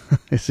 Fix-It,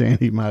 as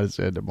Andy might have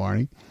said to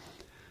Barney.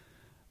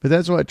 But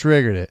that's what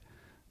triggered it,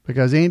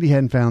 because Andy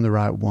hadn't found the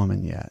right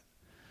woman yet.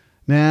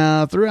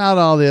 Now, throughout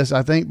all this,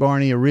 I think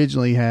Barney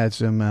originally had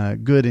some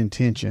good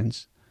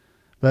intentions.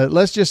 But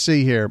let's just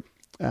see here.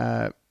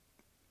 What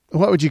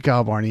would you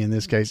call Barney in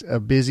this case? A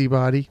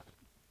busybody?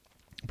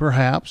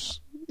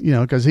 Perhaps,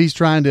 because he's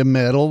trying to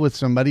meddle with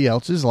somebody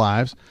else's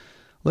lives.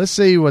 Let's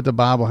see what the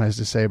Bible has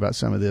to say about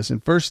some of this. In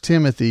 1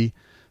 Timothy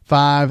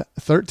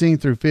 5:13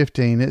 through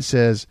 15, it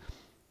says,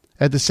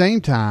 "At the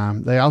same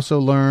time, they also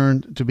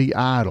learned to be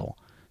idle,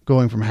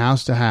 going from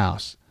house to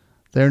house.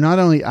 They are not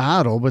only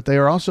idle, but they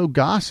are also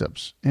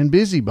gossips and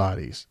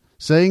busybodies,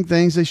 saying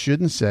things they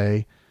shouldn't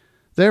say.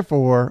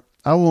 Therefore,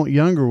 I want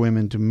younger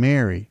women to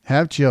marry,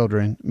 have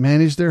children,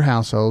 manage their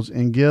households,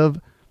 and give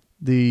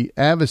the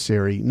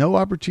adversary no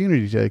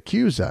opportunity to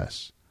accuse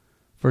us.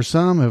 For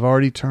some have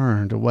already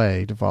turned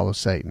away to follow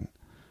Satan."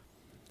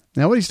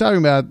 Now, what he's talking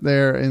about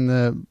there in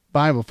the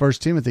Bible,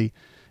 1 Timothy,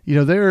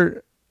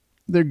 they're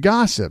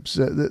gossips.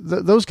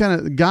 Those kind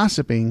of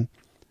gossiping,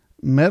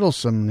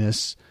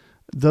 meddlesomeness,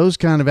 those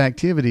kind of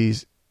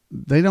activities,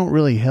 they don't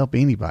really help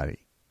anybody.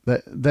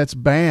 That's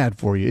bad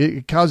for you.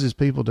 It causes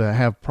people to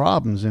have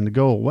problems and to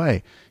go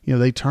away.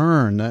 They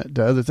turn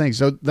to other things.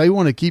 So they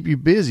want to keep you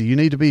busy. You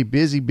need to be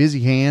busy,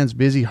 busy hands,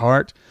 busy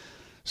heart.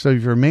 So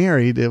if you're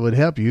married, it would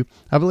help you.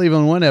 I believe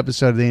on one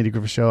episode of the Andy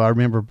Griffith Show, I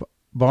remember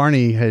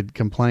Barney had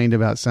complained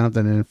about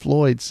something, and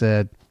Floyd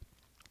said,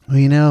 well,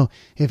 you know,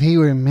 if he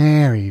were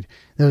married,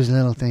 those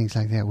little things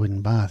like that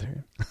wouldn't bother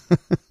him.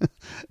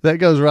 That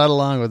goes right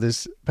along with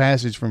this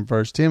passage from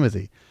 1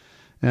 Timothy.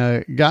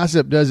 Now,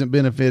 gossip doesn't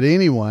benefit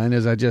anyone,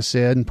 as I just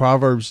said in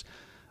Proverbs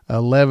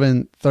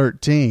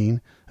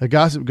 11:13. A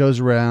gossip goes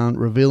around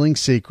revealing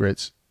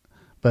secrets,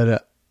 but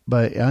a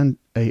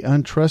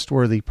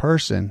trustworthy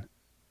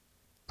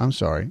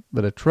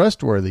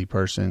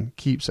person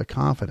keeps a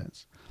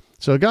confidence.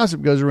 So a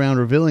gossip goes around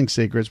revealing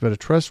secrets, but a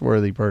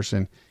trustworthy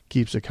person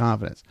keeps a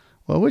confidence.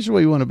 Well, which do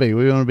we want to be?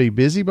 We want to be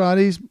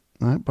busybodies,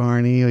 like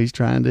Barney. He's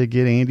trying to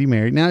get Andy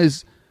married. Now,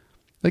 his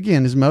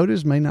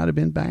motives may not have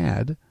been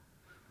bad.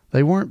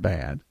 They weren't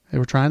bad. They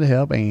were trying to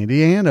help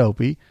Andy and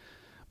Opie,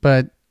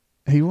 but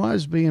he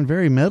was being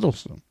very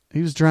meddlesome.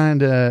 He was trying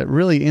to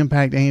really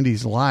impact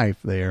Andy's life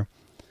there.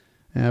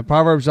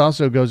 Proverbs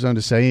also goes on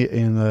to say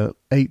in the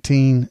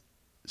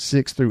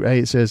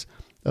 18:6-8, it says,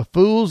 a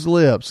fool's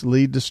lips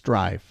lead to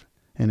strife,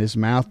 and his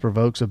mouth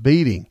provokes a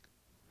beating.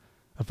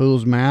 A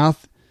fool's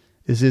mouth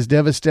is his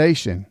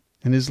devastation,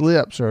 and his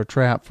lips are a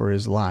trap for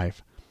his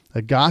life.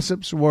 A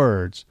gossip's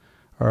words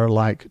are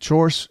like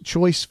choice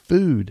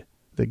food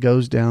that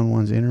goes down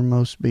one's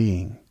innermost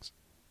beings.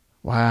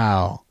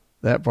 Wow,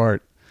 that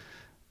part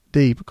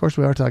deep. Of course,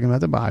 we are talking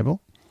about the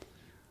Bible,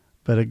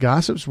 but a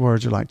gossip's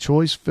words are like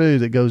choice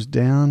food that goes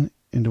down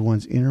into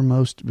one's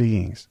innermost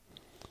beings.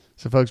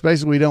 So, folks,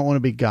 basically, we don't want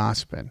to be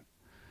gossiping.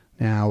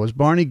 Now, was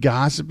Barney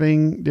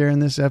gossiping during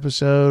this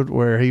episode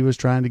where he was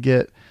trying to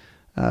get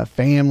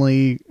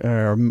family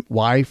or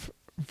wife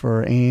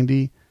for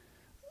Andy?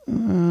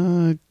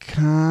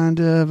 Kind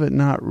of, but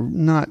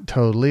not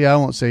totally. I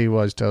won't say he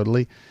was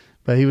totally,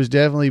 but he was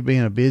definitely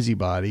being a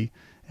busybody.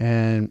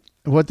 And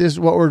what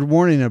we're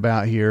warning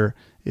about here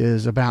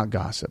is about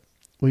gossip.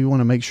 We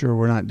want to make sure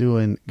we're not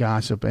doing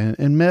gossip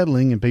and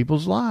meddling in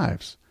people's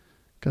lives,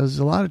 because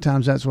a lot of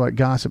times that's what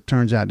gossip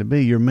turns out to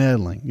be. You're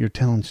meddling. You're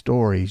telling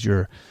stories.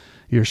 You're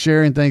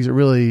sharing things that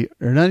really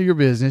are none of your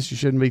business. You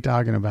shouldn't be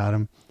talking about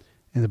them.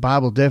 And the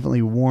Bible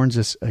definitely warns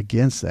us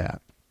against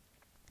that.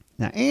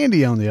 Now,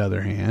 Andy, on the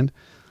other hand,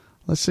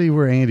 let's see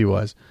where Andy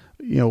was.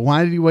 You know,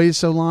 why did he wait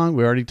so long?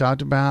 We already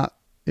talked about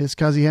it's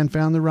because he hadn't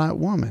found the right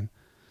woman.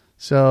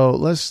 So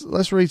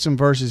let's read some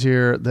verses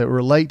here that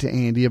relate to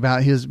Andy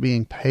about his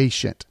being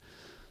patient.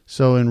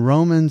 So in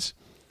Romans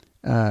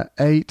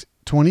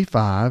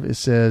 8:25, it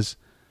says,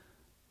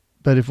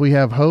 but if we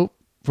have hope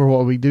for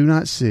what we do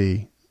not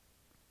see,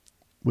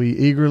 we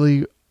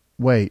eagerly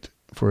wait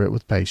for it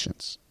with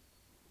patience.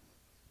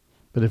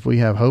 But if we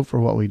have hope for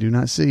what we do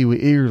not see, we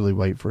eagerly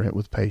wait for it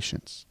with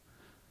patience.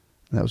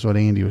 That was what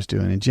Andy was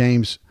doing. In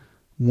James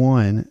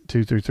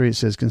 1:2-3, it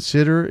says,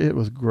 consider it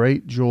with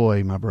great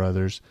joy, my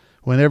brothers,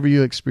 whenever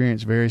you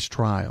experience various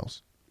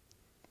trials,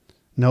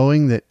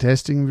 knowing that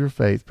testing of your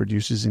faith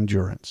produces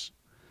endurance.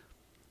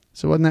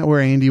 So wasn't that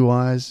where Andy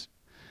was?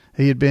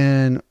 He had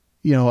been,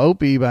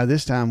 Opie by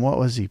this time, what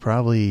was he?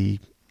 Probably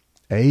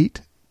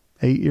 8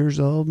 years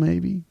old,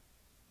 maybe.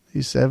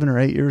 He's 7 or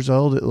 8 years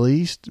old at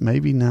least,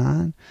 maybe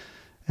 9.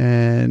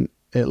 And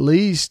at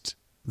least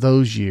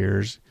those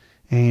years,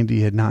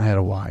 Andy had not had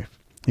a wife.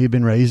 He had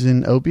been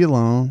raising Opie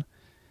alone.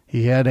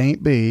 He had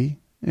Aunt Bee,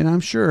 and I'm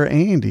sure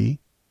Andy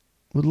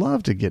would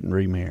love to get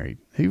remarried.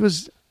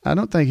 I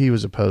don't think he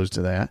was opposed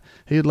to that.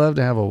 He'd love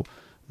to have a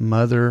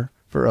mother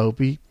for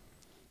Opie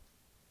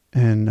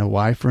and a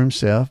wife for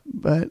himself.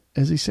 But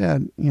as he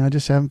said, I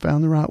just haven't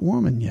found the right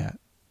woman yet.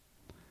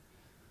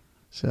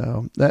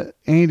 So that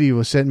Andy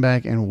was sitting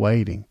back and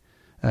waiting.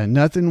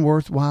 Nothing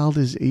worthwhile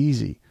is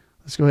easy.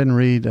 Let's go ahead and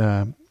read.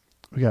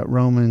 We got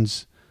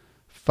Romans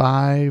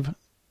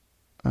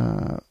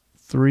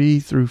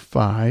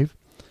 5:3-5. It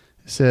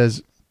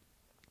says,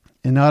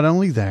 and not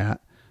only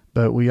that,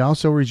 but we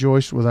also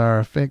rejoice with our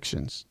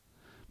afflictions,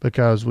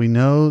 because we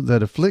know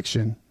that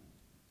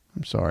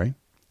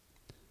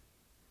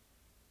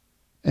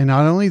And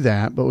not only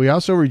that, but we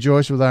also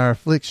rejoice with our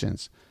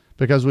afflictions,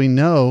 because we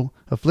know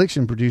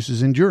affliction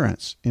produces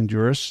endurance.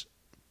 Endurance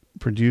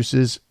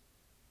produces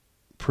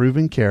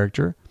proven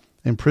character,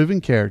 and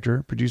proven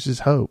character produces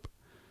hope.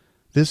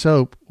 This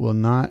hope will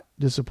not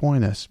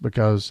disappoint us,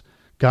 because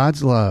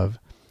God's love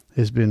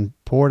has been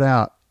poured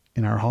out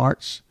in our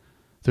hearts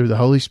through the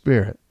Holy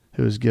Spirit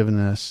who was given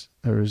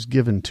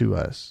to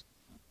us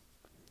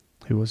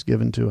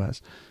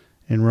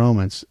in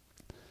Romans.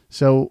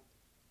 So,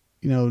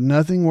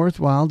 nothing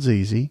worthwhile is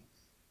easy.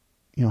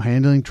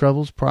 Handling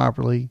troubles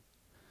properly,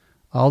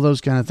 all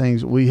those kind of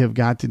things we have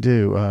got to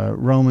do.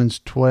 Romans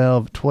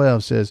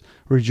 12:12 says,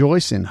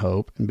 rejoice in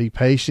hope and be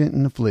patient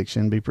in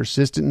affliction, be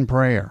persistent in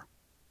prayer.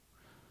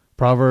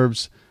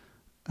 Proverbs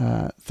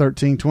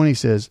 13:20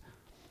 says,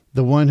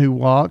 the one who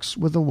walks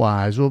with the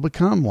wise will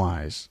become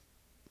wise,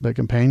 but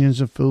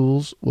companions of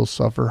fools will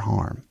suffer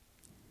harm.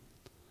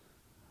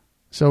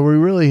 So we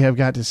really have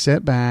got to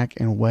sit back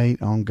and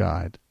wait on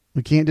God.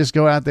 We can't just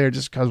go out there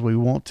just because we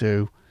want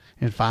to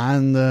and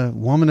find the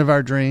woman of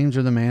our dreams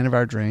or the man of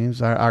our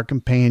dreams, our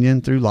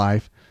companion through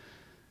life.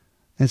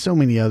 And so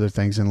many other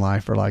things in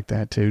life are like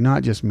that too,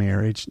 not just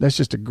marriage. That's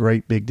just a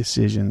great big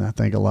decision I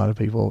think a lot of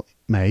people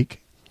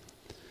make,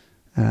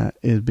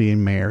 is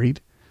being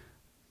married.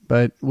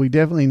 But we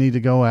definitely need to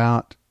go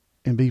out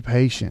and be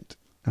patient.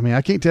 I mean,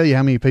 I can't tell you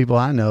how many people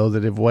I know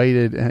that have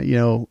waited,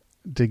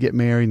 to get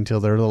married until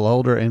they're a little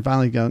older and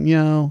finally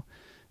go,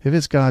 if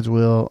it's God's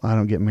will, I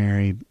don't get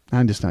married.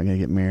 I'm just not going to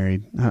get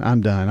married. I'm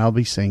done. I'll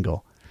be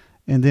single.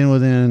 And then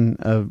within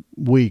a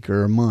week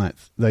or a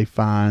month, they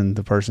find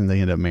the person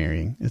they end up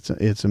marrying.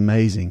 It's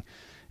amazing.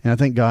 And I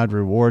think God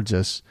rewards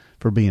us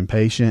for being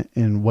patient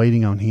and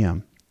waiting on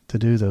him to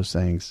do those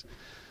things.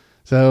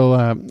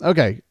 So,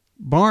 okay,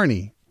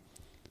 Barney,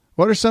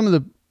 what are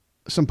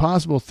some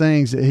possible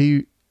things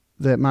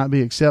that might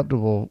be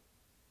acceptable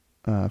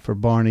for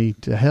Barney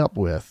to help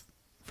with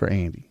for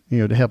Andy,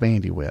 to help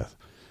Andy with?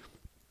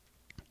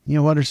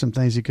 What are some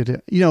things he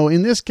could,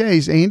 in this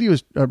case,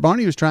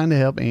 Barney was trying to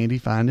help Andy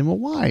find him a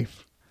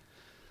wife.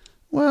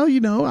 Well,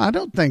 I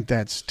don't think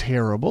that's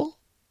terrible.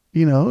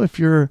 If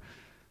you're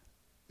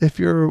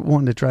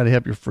wanting to try to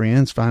help your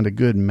friends find a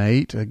good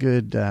mate, a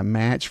good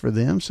match for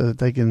them so that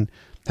they can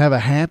have a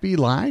happy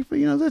life,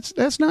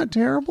 that's not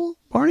terrible.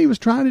 Barney was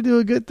trying to do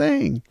a good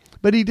thing,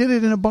 but he did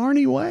it in a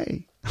Barney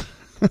way.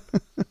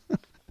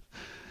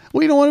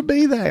 We don't want to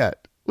be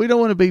that. We don't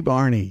want to be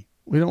Barney.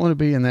 We don't want to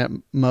be in that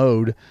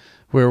mode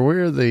where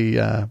we're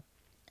the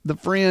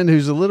friend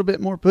who's a little bit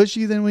more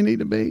pushy than we need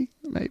to be,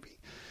 maybe.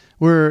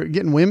 We're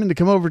getting women to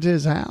come over to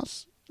his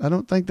house. I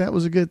don't think that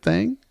was a good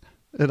thing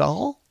at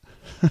all.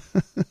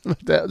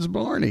 But that was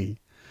Barney.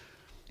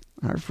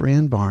 Our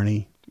friend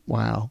Barney.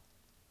 Wow.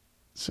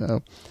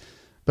 So,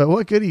 but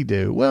what could he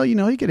do? Well,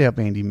 he could help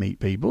Andy meet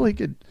people. He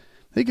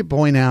could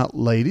point out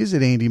ladies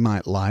that Andy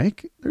might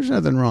like. There's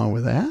nothing wrong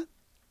with that.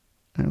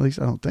 At least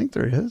I don't think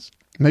there is.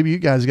 Maybe you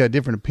guys got a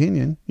different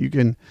opinion. You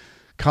can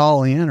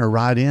call in or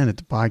write in at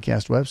the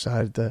podcast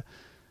website at the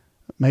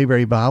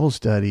Mayberry Bible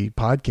Study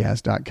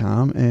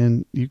podcast.com,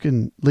 and you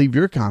can leave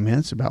your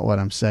comments about what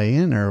I'm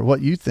saying or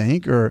what you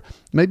think, or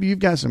maybe you've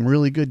got some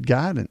really good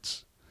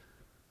guidance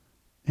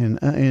and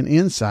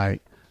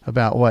insight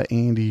about what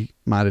Andy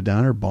might have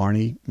done or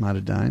Barney might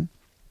have done.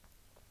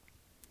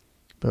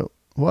 But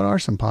what are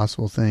some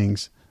possible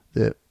things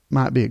that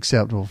might be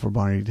acceptable for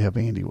Barney to help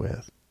Andy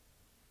with?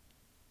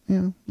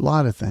 A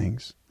lot of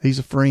things. He's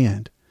a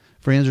friend.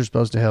 Friends are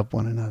supposed to help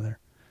one another.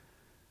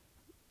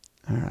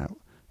 All right.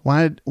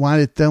 Why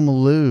did Thelma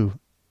Lou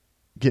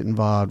get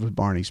involved with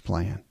Barney's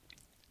plan?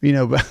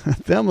 But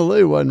Thelma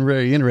Lou wasn't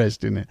very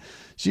interested in it.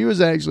 She was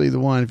actually the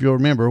one, if you'll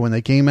remember, when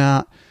they came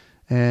out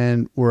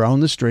and were on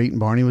the street and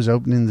Barney was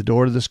opening the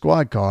door to the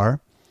squad car,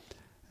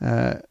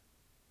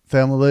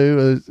 Thelma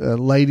Lou,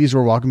 ladies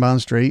were walking by on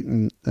the street,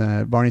 and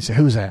Barney said,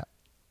 "Who's that?"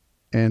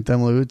 And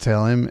Thelma Lou would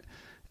tell him.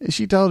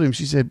 She told him,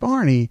 she said,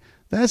 "Barney,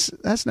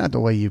 that's not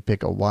the way you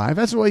pick a wife.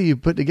 That's the way you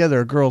put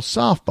together a girls'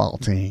 softball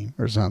team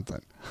or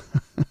something."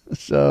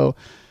 So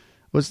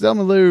was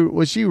Thelma Lou,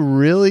 was she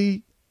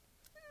really,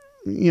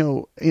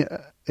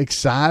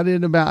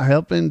 excited about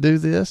helping do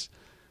this?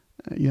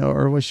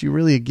 Or was she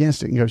really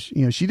against it?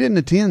 She didn't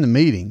attend the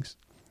meetings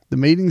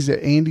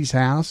at Andy's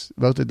house,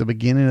 both at the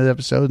beginning of the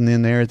episode and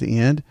then there at the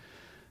end.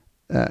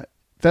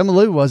 Thelma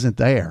Lou wasn't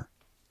there.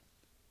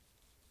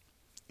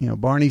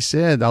 Barney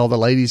said all the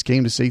ladies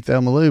came to see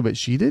Thelma Lou, but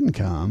she didn't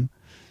come.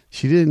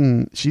 She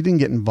didn't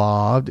get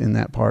involved in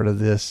that part of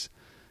this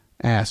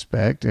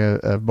aspect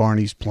of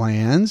Barney's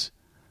plans.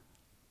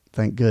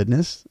 Thank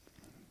goodness.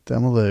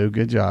 Thelma Lou,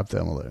 good job,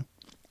 Thelma Lou.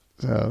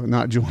 So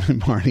not joining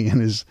Barney in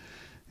his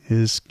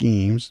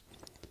schemes.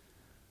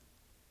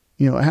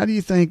 How do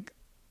you think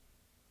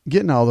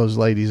getting all those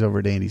ladies over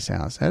at Andy's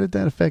house, how did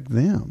that affect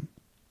them?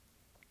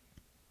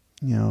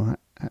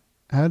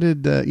 How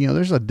did,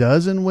 there's a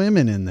dozen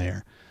women in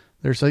there.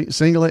 They're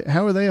single.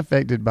 How are they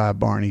affected by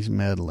Barney's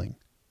meddling?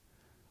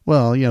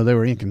 Well, they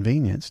were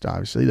inconvenienced,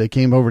 obviously. They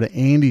came over to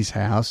Andy's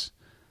house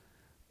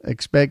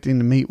expecting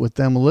to meet with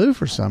Thelma Lou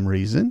for some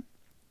reason.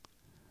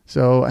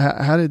 So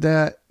how did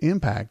that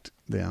impact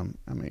them?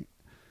 I mean,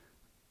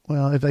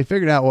 well, if they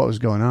figured out what was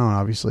going on,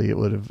 obviously it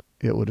would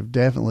have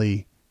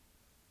definitely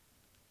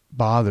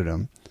bothered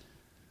them.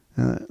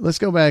 Let's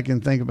go back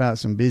and think about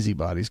some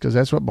busybodies, because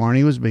that's what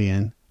Barney was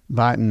being,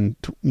 inviting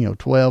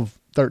 12,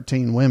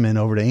 13 women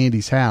over to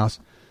Andy's house.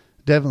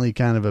 Definitely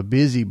kind of a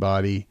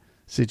busybody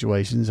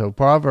situation. So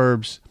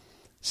Proverbs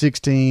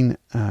 16,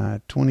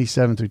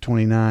 27 through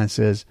 29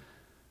 says,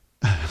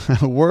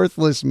 "A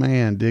worthless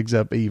man digs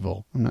up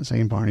evil." I'm not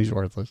saying Barney's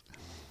worthless.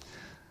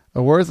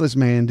 "A worthless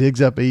man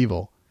digs up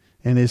evil,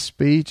 and his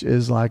speech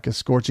is like a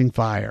scorching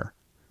fire.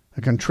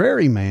 A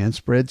contrary man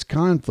spreads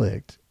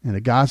conflict, and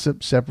a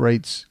gossip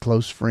separates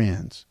close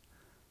friends.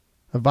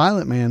 A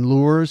violent man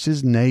lures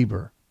his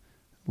neighbor,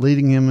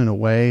 leading him in a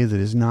way that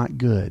is not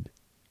good."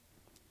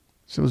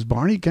 So is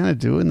Barney kind of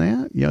doing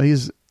that?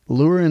 He's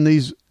luring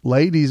these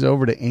ladies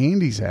over to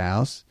Andy's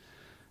house.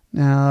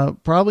 Now,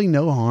 probably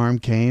no harm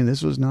came.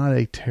 This was not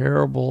a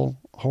terrible,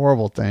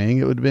 horrible thing.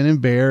 It would have been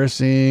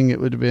embarrassing. It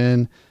would have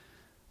been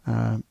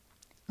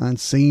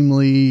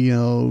unseemly,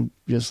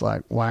 just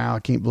like, wow, I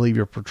can't believe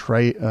you're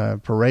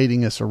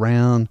parading us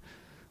around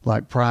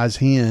like prize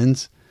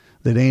hens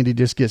that Andy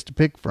just gets to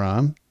pick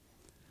from.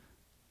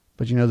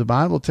 But, the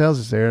Bible tells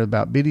us there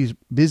about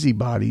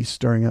busybodies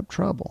stirring up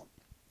trouble.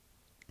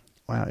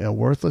 Wow, a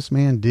worthless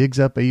man digs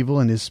up evil,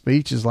 and his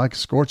speech is like a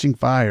scorching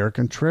fire. A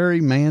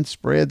contrary man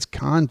spreads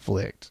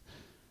conflict.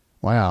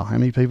 Wow, how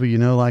many people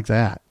like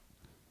that?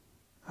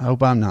 I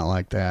hope I'm not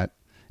like that.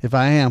 If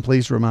I am,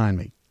 please remind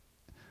me.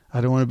 I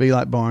don't want to be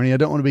like Barney. I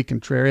don't want to be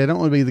contrary. I don't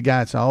want to be the guy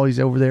that's always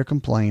over there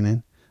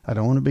complaining. I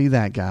don't want to be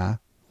that guy.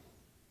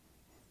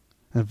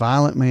 A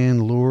violent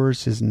man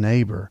lures his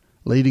neighbor,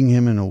 leading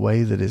him in a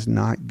way that is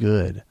not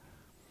good.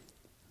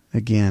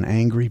 Again,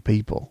 angry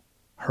people,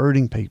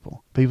 hurting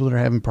people, people that are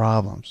having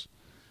problems.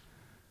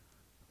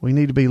 We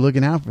need to be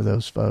looking out for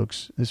those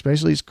folks,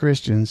 especially as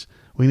Christians.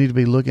 We need to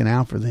be looking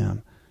out for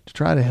them to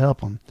try to help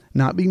them,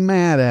 not be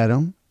mad at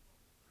them.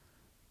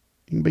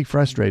 You can be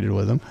frustrated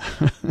with them,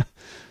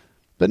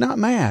 but not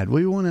mad.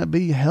 We want to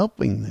be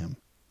helping them.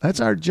 That's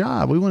our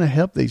job. We want to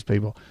help these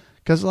people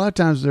because a lot of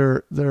times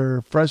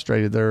they're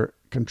frustrated, they're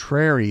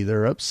contrary,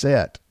 they're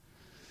upset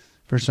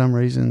for some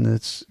reason.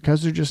 That's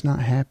because they're just not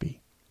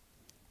happy.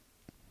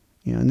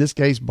 In this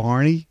case,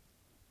 Barney,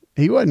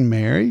 he wasn't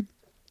married,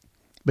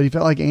 but he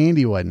felt like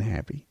Andy wasn't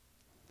happy.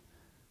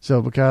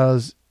 So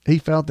because he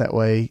felt that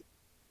way,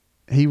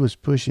 he was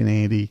pushing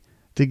Andy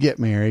to get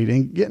married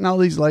and getting all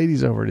these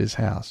ladies over at his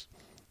house.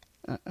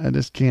 I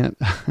just can't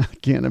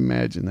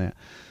imagine that.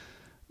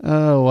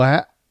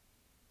 Oh,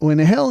 when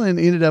Helen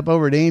ended up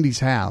over at Andy's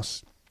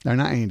house, or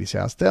not Andy's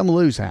house, Thelma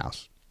Lou's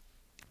house,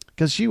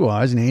 because she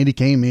was, and Andy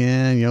came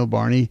in,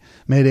 Barney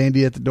met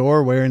Andy at the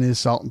door wearing his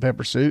salt and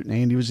pepper suit, and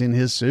Andy was in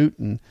his suit,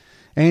 and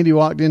Andy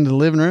walked into the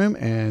living room,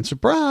 and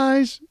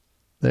surprise,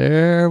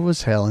 there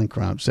was Helen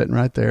Crump sitting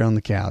right there on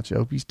the couch,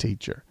 Opie's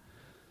teacher.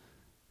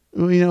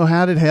 Well,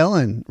 how did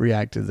Helen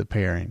react to the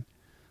pairing?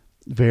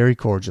 Very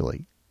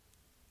cordially.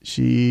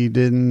 She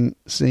didn't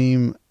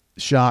seem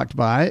shocked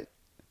by it.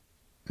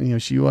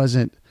 She was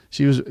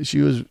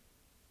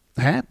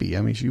happy.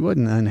 I mean, she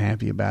wasn't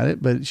unhappy about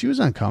it, but she was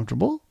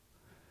uncomfortable.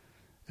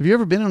 Have you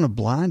ever been on a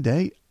blind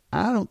date?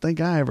 I don't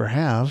think I ever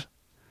have.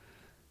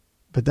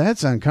 But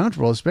that's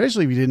uncomfortable,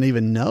 especially if you didn't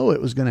even know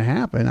it was going to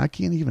happen. I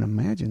can't even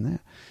imagine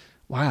that.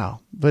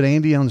 Wow. But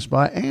Andy on the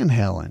spot and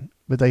Helen,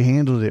 but they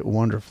handled it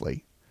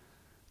wonderfully.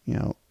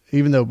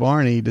 Even though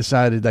Barney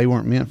decided they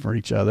weren't meant for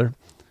each other,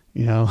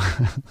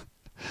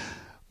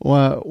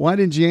 well, why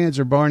didn't you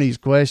answer Barney's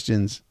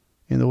questions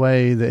in the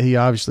way that he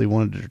obviously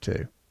wanted her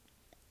to?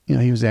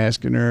 He was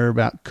asking her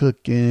about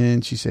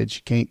cooking. She said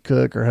she can't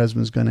cook. Her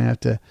husband's going to have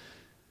to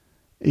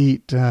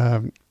eat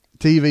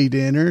TV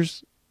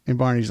dinners. And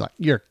Barney's like,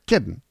 you're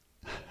kidding.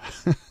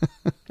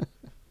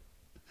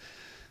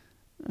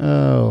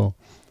 Oh.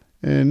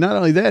 And not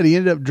only that, he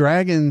ended up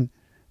dragging,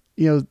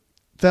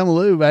 Thelma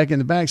Lou back in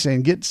the back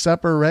saying, get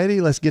supper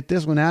ready. Let's get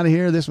this one out of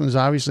here.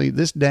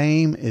 This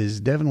dame is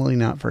definitely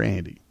not for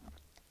Andy.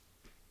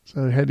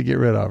 So he had to get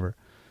rid of her.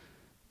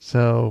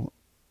 So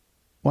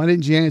why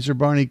didn't you answer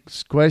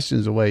Barney's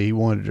questions the way he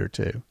wanted her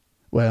to?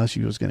 Well,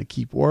 she was going to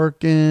keep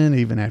working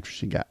even after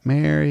she got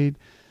married.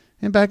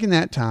 And back in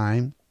that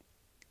time,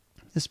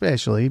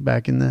 especially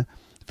back in the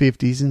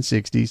 50s and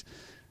 60s,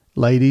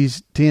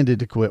 ladies tended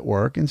to quit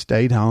work and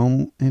stayed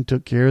home and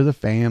took care of the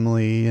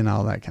family and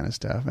all that kind of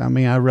stuff. I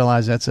mean, I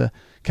realize that's a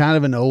kind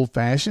of an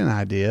old-fashioned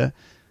idea,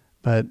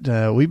 but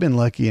we've been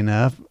lucky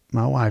enough,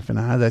 my wife and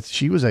I, that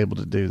she was able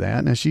to do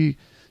that. Now, she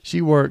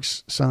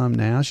works some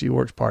now. She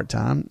works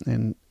part-time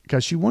and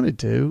because she wanted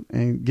to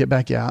and get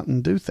back out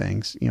and do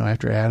things,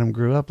 after Adam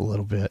grew up a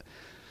little bit.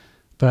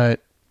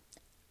 But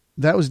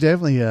that was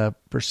definitely a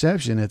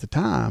perception at the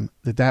time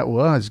that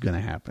was going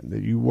to happen,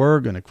 that you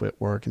were going to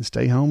quit work and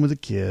stay home with the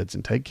kids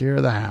and take care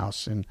of the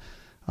house and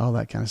all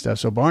that kind of stuff.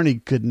 So Barney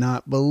could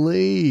not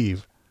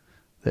believe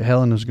that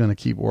Helen was going to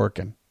keep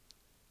working.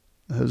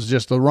 It was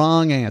just the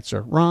wrong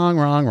answer.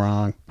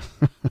 Wrong.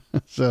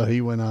 So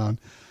he went on.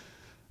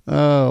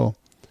 Oh,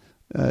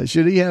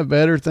 should he have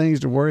better things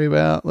to worry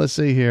about? Let's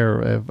see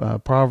here.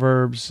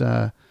 Proverbs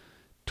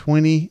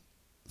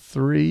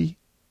 23.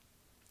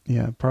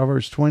 Yeah,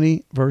 Proverbs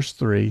 20, verse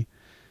 3.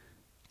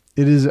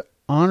 It is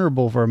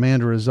honorable for a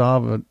man to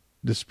resolve a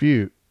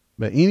dispute,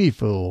 but any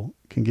fool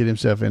can get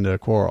himself into a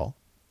quarrel.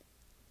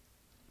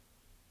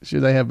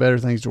 Should they have better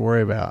things to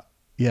worry about?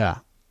 Yeah.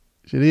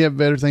 Should he have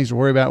better things to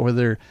worry about,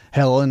 whether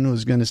Helen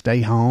was going to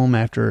stay home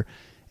after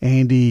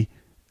Andy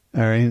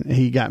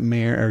he got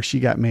married or she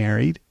got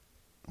married?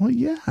 Well,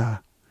 yeah.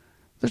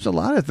 There's a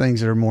lot of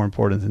things that are more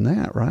important than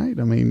that, right?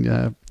 I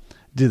mean,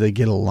 do they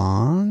get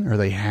along? Are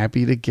they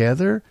happy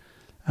together?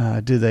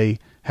 Do they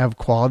have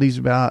qualities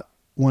about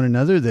one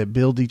another that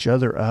build each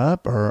other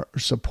up or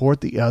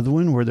support the other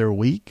one where they're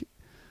weak?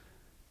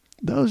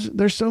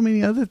 There's so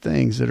many other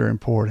things that are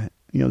important.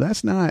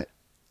 That's not,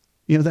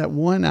 that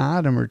one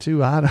item or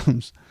two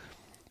items.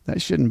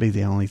 That shouldn't be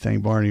the only thing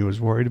Barney was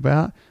worried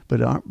about.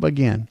 But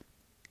again,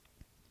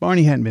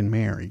 Barney hadn't been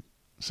married.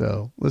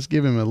 So let's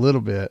give him a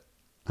little bit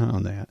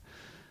on that.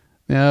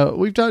 Now,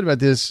 we've talked about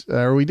this,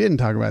 or we didn't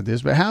talk about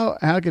this, but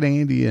how could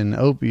Andy and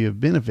Opie have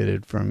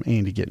benefited from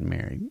Andy getting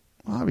married?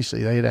 Well,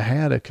 obviously, they'd have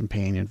had a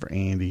companion for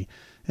Andy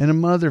and a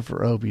mother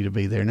for Opie to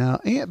be there. Now,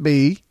 Aunt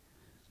Bee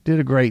did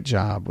a great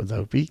job with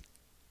Opie,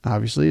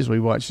 obviously, as we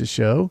watched the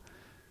show.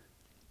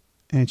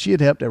 And she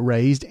had helped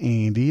raise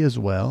Andy as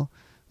well.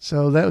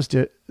 So that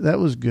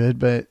was good,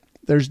 but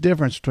there's a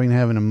difference between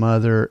having a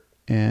mother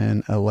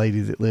and a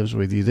lady that lives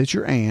with you. That's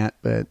your aunt,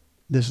 but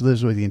this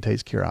lives with you and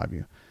takes care of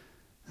you.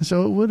 And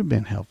so it would have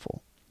been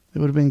helpful. It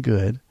would have been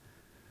good,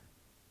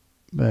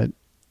 but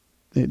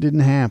it didn't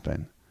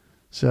happen.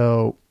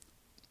 So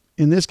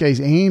in this case,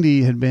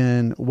 Andy had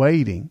been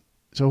waiting.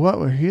 So what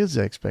were his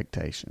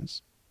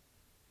expectations?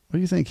 What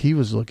do you think he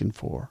was looking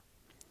for?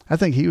 I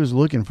think he was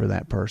looking for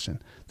that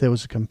person that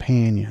was a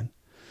companion,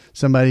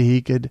 somebody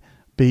he could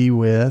be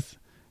with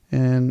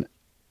and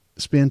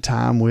spend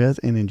time with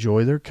and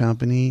enjoy their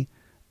company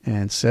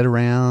and sit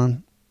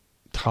around,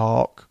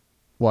 talk,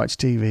 watch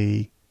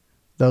TV,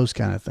 those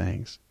kind of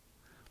things.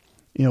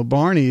 You know,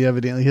 Barney,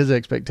 evidently his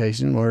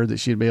expectations were that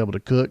she'd be able to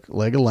cook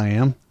leg of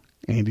lamb,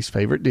 Andy's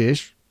favorite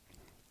dish.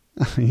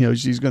 You know,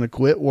 she's going to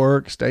quit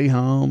work, stay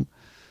home,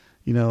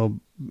 you know,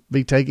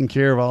 be taking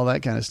care of all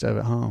that kind of stuff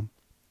at home.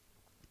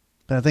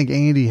 But I think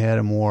Andy had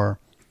a more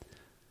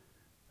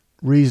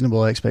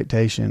reasonable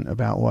expectation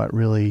about what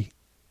really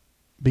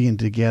being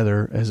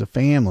together as a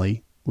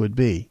family would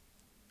be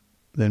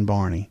than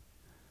Barney.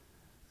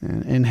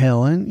 And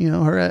Helen, you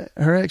know,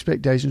 her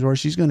expectations were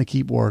she's going to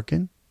keep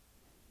working.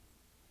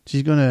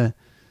 She's going to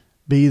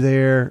be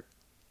there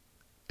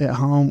at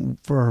home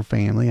for her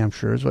family, I'm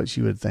sure is what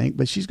she would think.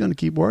 But she's going to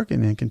keep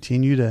working and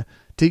continue to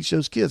teach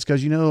those kids.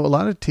 Because, you know, a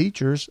lot of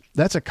teachers,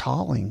 that's a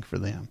calling for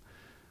them.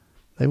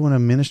 They want to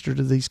minister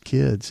to these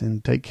kids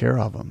and take care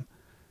of them.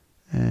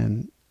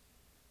 And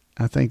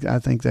I think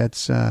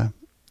that's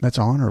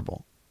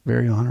honorable,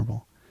 very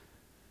honorable.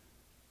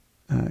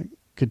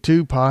 Could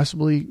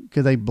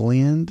they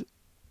blend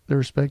their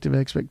respective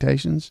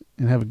expectations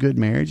and have a good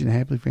marriage and a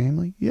happy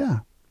family? Yeah.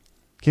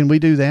 Can we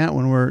do that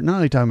when we're not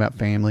only talking about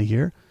family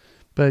here,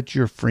 but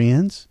your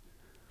friends,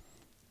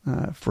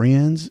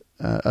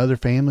 other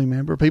family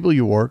member, people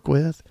you work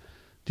with?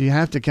 Do you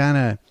have to kind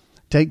of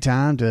take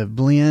time to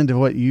blend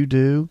what you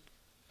do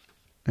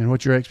and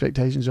what your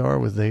expectations are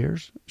with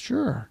theirs?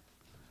 Sure.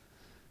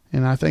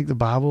 And I think the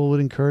Bible would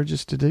encourage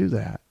us to do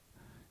that.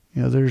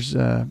 You know, there's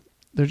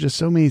just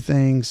so many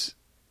things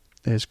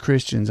as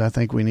Christians I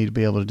think we need to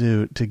be able to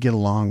do to get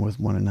along with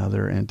one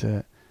another and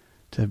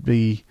to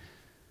be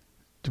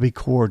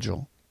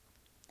cordial.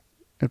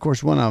 Of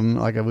course, one of them,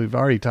 like we've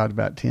already talked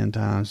about 10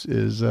 times,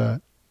 is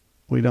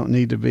we don't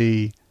need to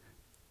be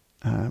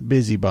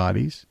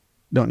busybodies,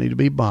 don't need to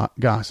be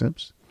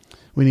gossips.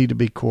 We need to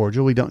be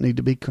cordial. We don't need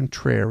to be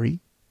contrary.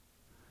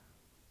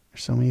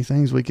 There's so many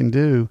things we can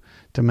do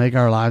to make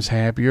our lives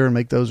happier and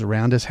make those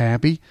around us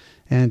happy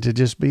and to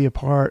just be a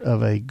part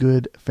of a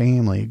good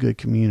family, a good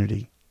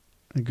community,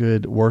 a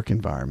good work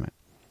environment.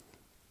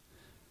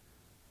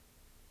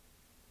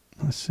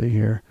 Let's see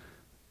here.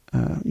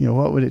 You know,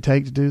 what would it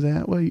take to do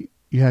that? Well,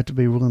 you have to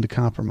be willing to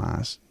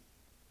compromise,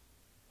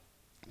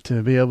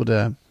 to be able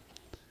to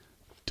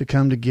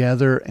come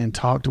together and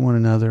talk to one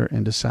another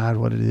and decide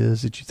what it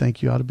is that you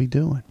think you ought to be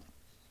doing.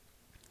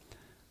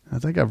 I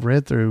think I've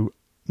read through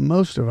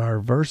most of our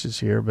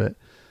verses here, but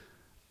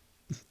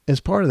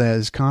as part of that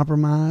is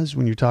compromise.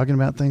 When you're talking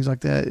about things like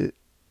that,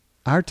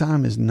 our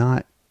time is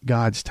not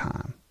God's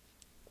time.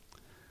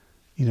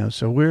 You know,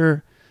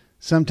 so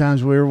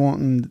sometimes we're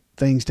wanting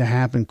things to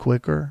happen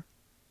quicker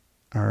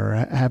or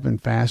happen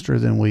faster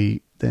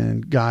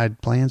than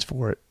God plans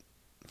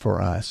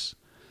for us.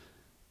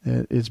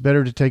 It's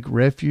better to take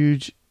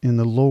refuge in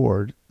the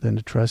Lord than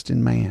to trust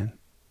in man.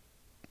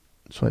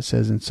 That's what it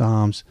says in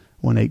Psalms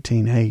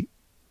 118:8.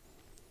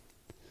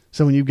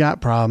 So when you've got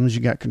problems,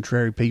 you've got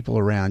contrary people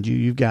around you,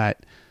 you've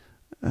got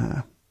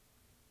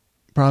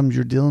problems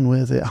you're dealing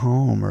with at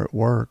home or at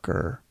work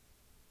or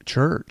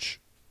church,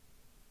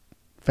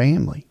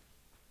 family,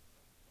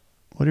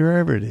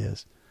 whatever it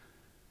is,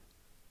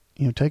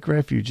 you know, take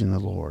refuge in the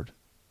Lord.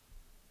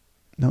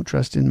 Don't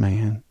trust in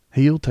man.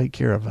 He'll take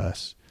care of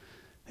us.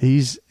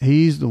 He's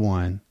the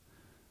one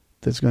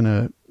that's going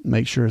to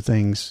make sure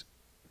things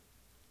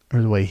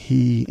are the way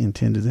he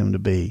intended them to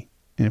be.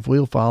 And if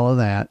we'll follow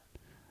that,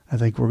 I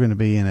think we're going to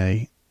be in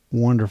a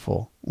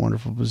wonderful,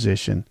 wonderful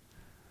position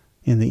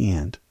in the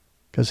end,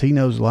 because he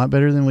knows a lot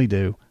better than we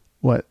do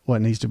what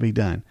needs to be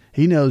done.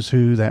 He knows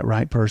who that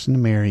right person to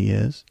marry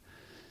is.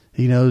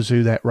 He knows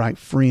who that right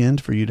friend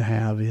for you to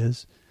have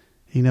is.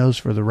 He knows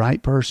for the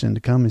right person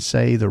to come and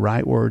say the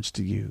right words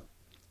to you.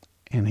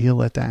 And he'll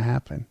let that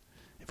happen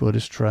if we'll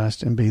just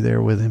trust and be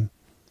there with him.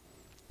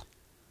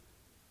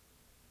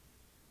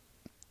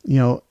 You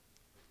know,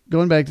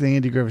 going back to the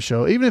Andy Griffith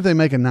Show, even if they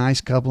make a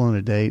nice couple on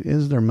a date,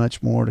 is there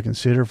much more to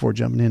consider before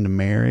jumping into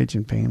marriage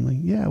and family?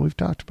 Yeah, we've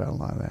talked about a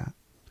lot of that.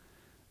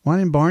 Why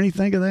didn't Barney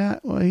think of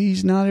that? Well,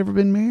 he's not ever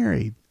been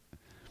married.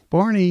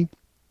 Barney,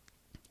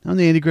 on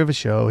the Andy Griffith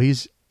Show,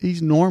 he's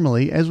he's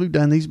normally, as we've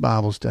done these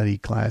Bible study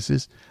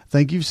classes, I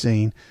think you've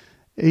seen,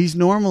 he's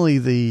normally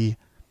the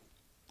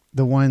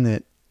one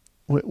that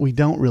we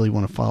don't really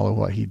want to follow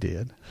what he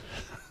did.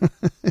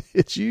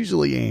 It's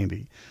usually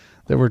Andy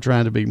that we're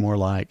trying to be more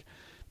like,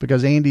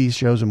 because Andy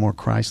shows a more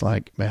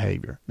Christ-like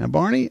behavior. Now,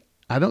 Barney,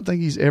 I don't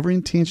think he's ever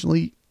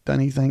intentionally done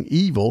anything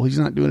evil. He's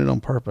not doing it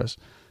on purpose.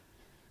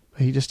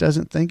 But he just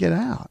doesn't think it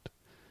out.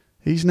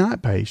 He's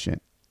not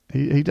patient.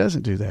 He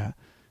doesn't do that.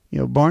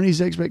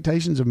 Barney's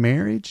expectations of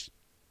marriage,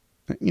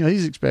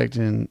 he's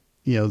expecting,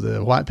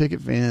 the white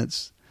picket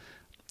fence,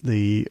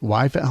 the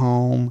wife at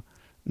home,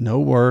 no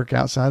work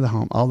outside the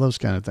home, all those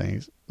kind of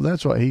things.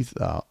 That's what he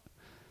thought.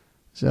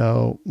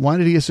 So why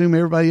did he assume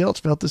everybody else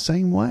felt the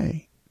same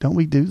way? Don't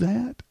we do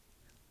that?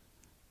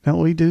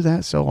 Don't we do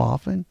that so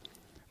often?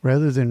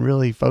 Rather than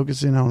really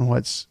focusing on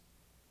what's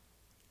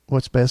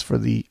best for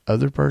the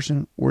other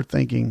person, we're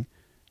thinking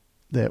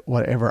that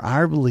whatever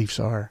our beliefs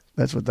are,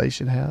 that's what they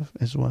should have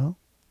as well.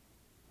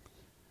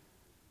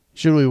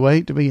 Should we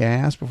wait to be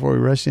asked before we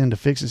rush in to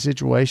fix a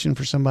situation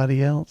for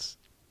somebody else?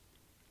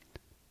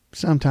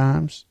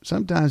 Sometimes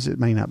it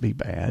may not be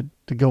bad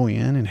to go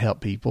in and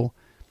help people.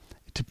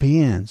 It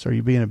depends. Are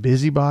you being a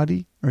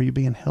busybody or are you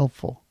being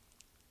helpful?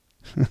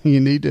 You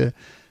need to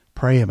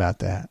pray about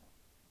that.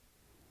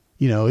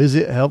 Is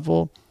it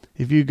helpful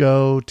if you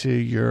go to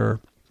your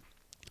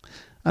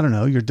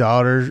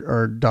daughter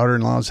or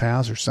daughter-in-law's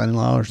house or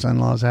son-in-law or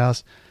son-in-law's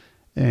house,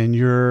 and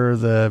you're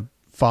the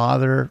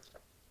father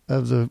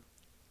of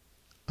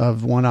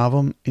one of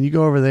them, and you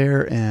go over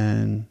there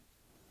and,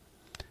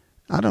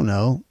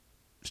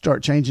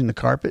 start changing the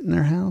carpet in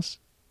their house?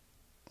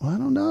 Well, I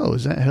don't know.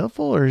 Is that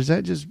helpful, or is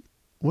that just,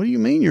 what do you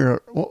mean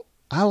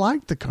I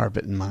like the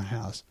carpet in my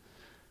house?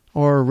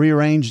 Or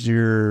rearranged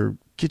your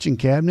kitchen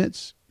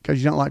cabinets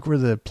because you don't like where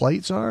the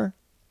plates are?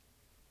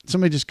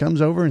 Somebody just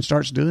comes over and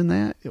starts doing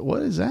that?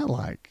 What is that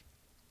like?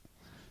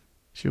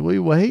 Should we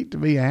wait to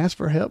be asked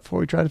for help before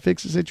we try to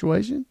fix the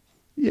situation?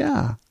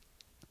 Yeah.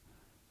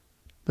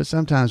 But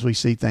sometimes we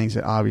see things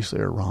that obviously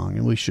are wrong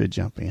and we should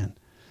jump in.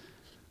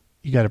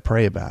 You got to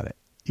pray about it.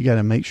 You got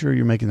to make sure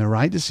you're making the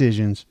right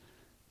decisions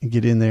and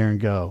get in there and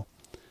go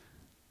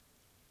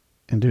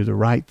and do the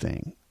right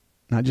thing.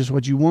 Not just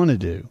what you want to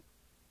do.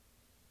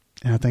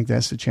 And I think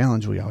that's the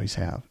challenge we always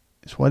have.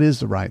 Is what is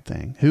the right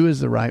thing? Who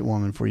is the right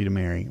woman for you to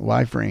marry?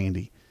 Why for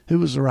Andy?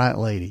 Who is the right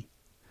lady?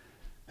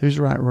 Who's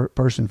the right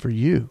person for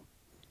you?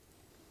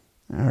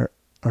 Are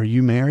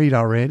you married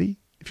already?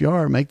 If you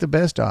are, make the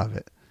best of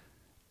it.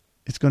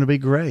 It's going to be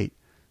great.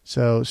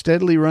 So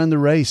steadily run the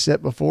race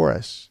set before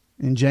us.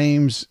 In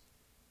James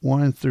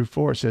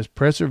 1-4, it says,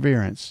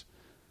 perseverance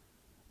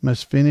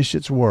must finish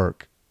its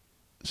work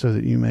so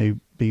that you may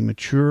be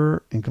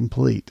mature and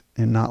complete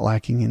and not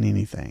lacking in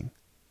anything.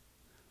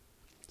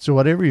 So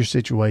whatever your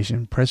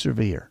situation,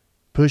 persevere,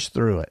 push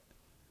through it,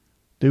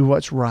 do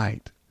what's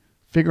right,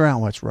 figure out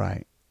what's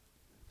right,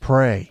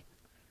 pray.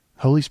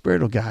 Holy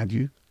Spirit will guide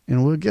you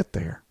and we'll get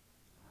there.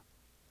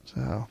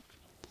 So,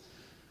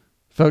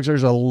 folks,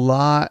 there's a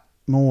lot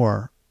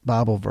more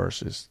Bible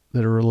verses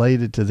that are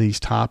related to these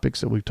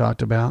topics that we've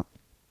talked about.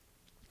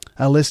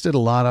 I listed a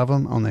lot of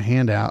them on the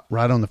handout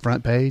right on the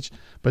front page,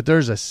 but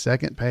there's a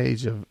second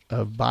page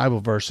of Bible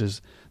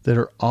verses that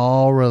are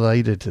all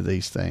related to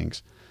these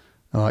things.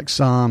 Like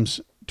Psalms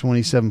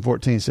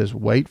 27:14 says,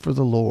 wait for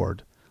the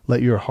Lord.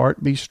 Let your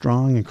heart be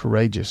strong and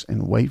courageous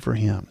and wait for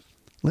him.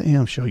 Let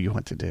him show you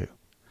what to do.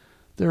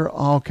 There are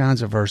all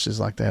kinds of verses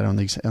like that on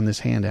this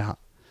handout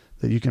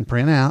that you can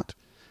print out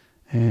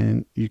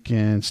and you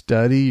can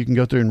study. You can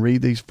go through and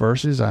read these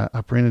verses. I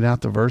printed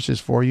out the verses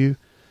for you,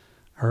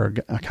 or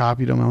I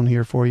copied them on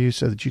here for you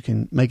so that you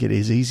can make it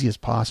as easy as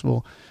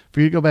possible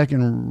for you to go back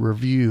and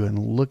review and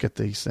look at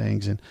these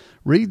things and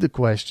read the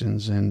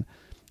questions and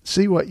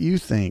see what you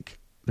think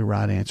the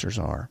right answers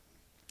are.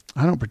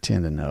 I don't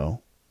pretend to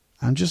know.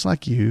 I'm just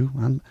like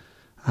you.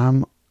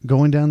 I'm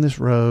going down this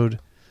road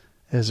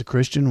as a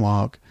Christian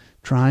walk,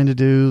 trying to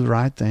do the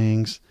right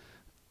things,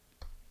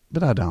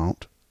 but I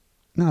don't.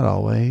 Not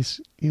always.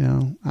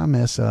 I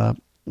mess up.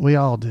 We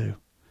all do.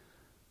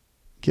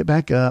 Get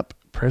back up,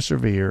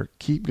 persevere,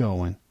 keep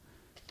going.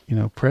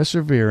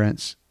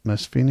 Perseverance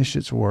must finish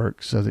its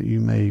work so that you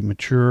may be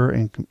mature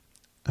and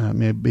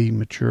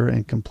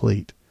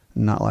complete,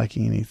 not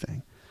lacking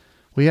anything.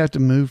 We have to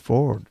move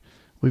forward.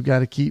 We've got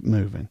to keep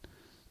moving.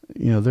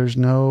 There's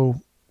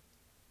no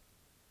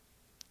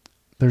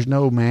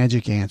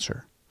magic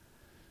answer.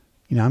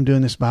 I'm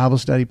doing this Bible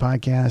study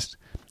podcast,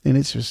 and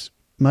it's as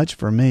much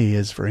for me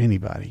as for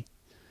anybody,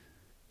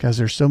 because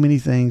there's so many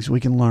things we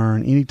can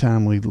learn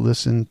anytime we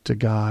listen to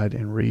God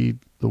and read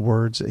the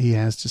words that he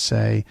has to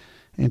say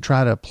and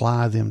try to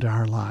apply them to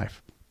our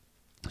life.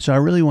 So I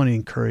really want to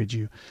encourage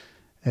you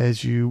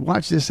as you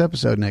watch this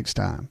episode next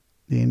time,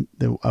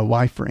 A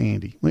Wife for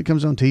Andy. When it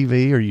comes on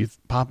TV or you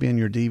pop in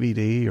your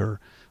DVD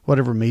or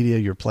whatever media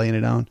you're playing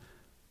it on,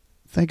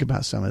 think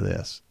about some of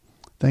this.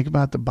 Think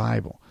about the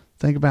Bible.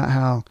 Think about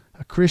how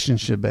a Christian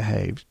should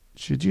behave.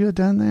 Should you have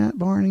done that,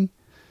 Barney?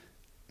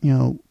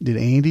 Did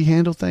Andy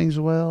handle things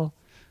well?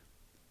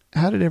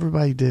 How did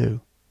everybody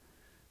do?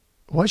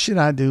 what should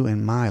I do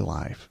in my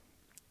life?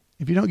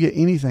 If you don't get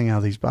anything out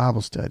of these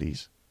Bible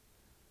studies,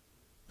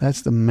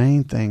 that's the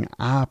main thing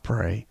I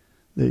pray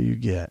that you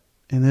get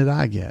and that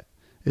I get,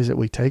 is that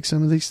we take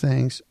some of these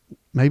things.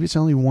 Maybe it's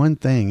only one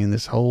thing in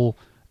this whole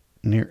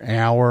near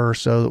hour or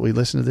so that we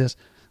listen to this,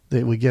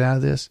 that we get out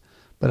of this.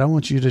 But I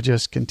want you to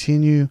just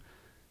continue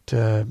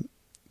to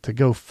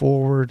go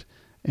forward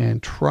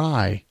and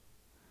try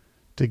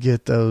to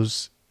get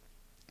those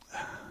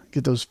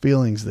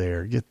feelings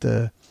there.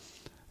 Get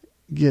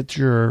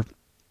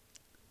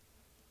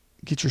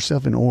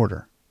yourself in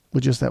order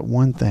with just that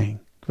one thing.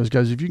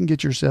 Because if you can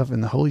get yourself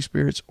in the Holy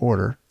Spirit's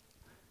order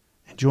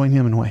and join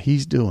him in what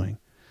he's doing,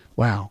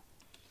 wow,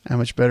 how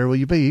much better will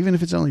you be? Even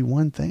if it's only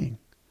one thing,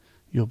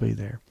 you'll be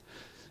there.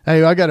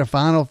 Hey, I got a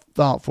final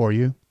thought for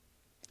you.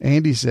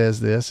 Andy says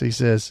this. He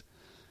says,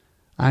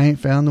 I ain't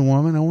found the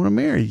woman I want to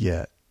marry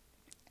yet.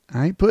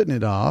 I ain't putting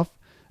it off.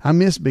 I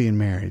miss being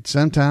married.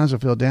 Sometimes I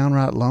feel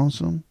downright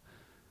lonesome.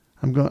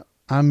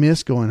 I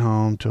miss going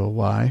home to a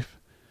wife.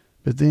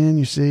 But then,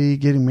 you see,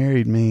 getting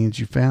married means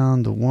you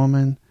found the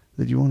woman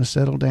that you want to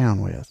settle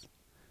down with.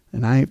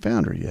 And I ain't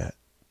found her yet.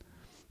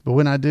 But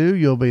when I do,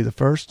 you'll be the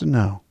first to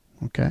know.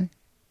 Okay?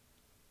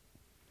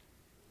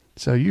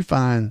 So you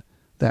find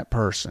that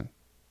person.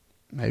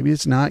 Maybe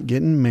it's not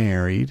getting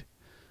married,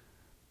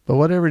 but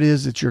whatever it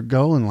is that your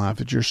goal in life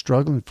that you're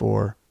struggling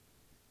for,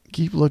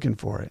 keep looking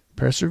for it.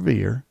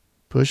 Persevere,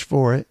 push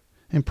for it,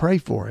 and pray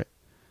for it.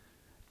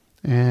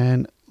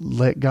 And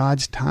let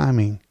God's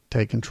timing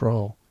take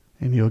control,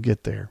 and you'll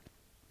get there.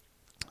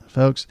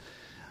 Folks,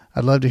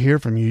 I'd love to hear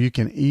from you. You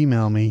can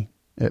email me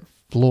at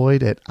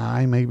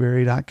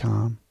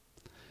floyd@imayberry.com.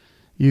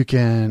 You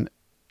can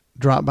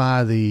drop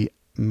by the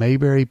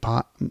Mayberry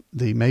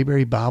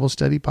Bible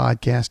Study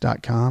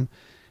Podcast.com,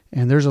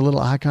 and there's a little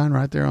icon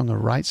right there on the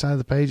right side of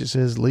the page that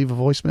says leave a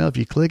voicemail. If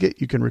you click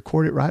it, you can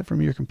record it right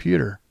from your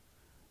computer,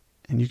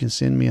 and you can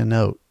send me a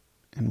note,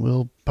 and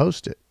we'll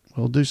post it.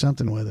 We'll do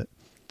something with it.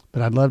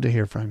 But I'd love to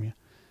hear from you.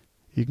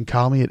 You can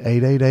call me at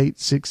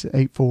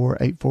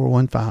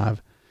 888-684-8415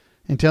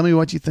 and tell me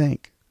what you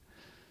think.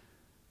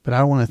 But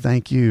I want to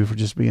thank you for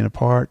just being a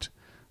part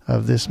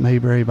of this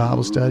Mayberry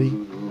Bible Study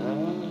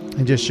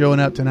and just showing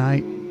up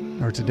tonight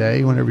or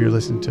today, whenever you're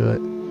listening to it,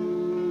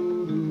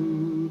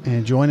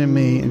 and joining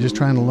me and just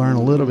trying to learn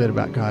a little bit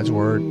about God's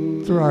Word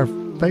through our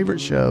favorite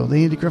show,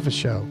 The Andy Griffith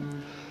Show.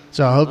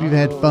 So I hope you've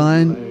had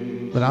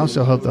fun, but I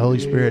also hope the Holy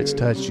Spirit's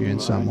touched you in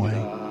some way.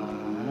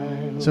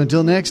 So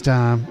until next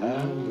time,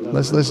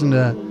 let's listen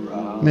to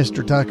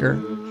Mr. Tucker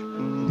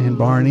and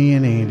Barney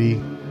and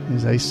Andy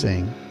as they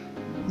sing.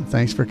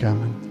 Thanks for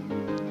coming.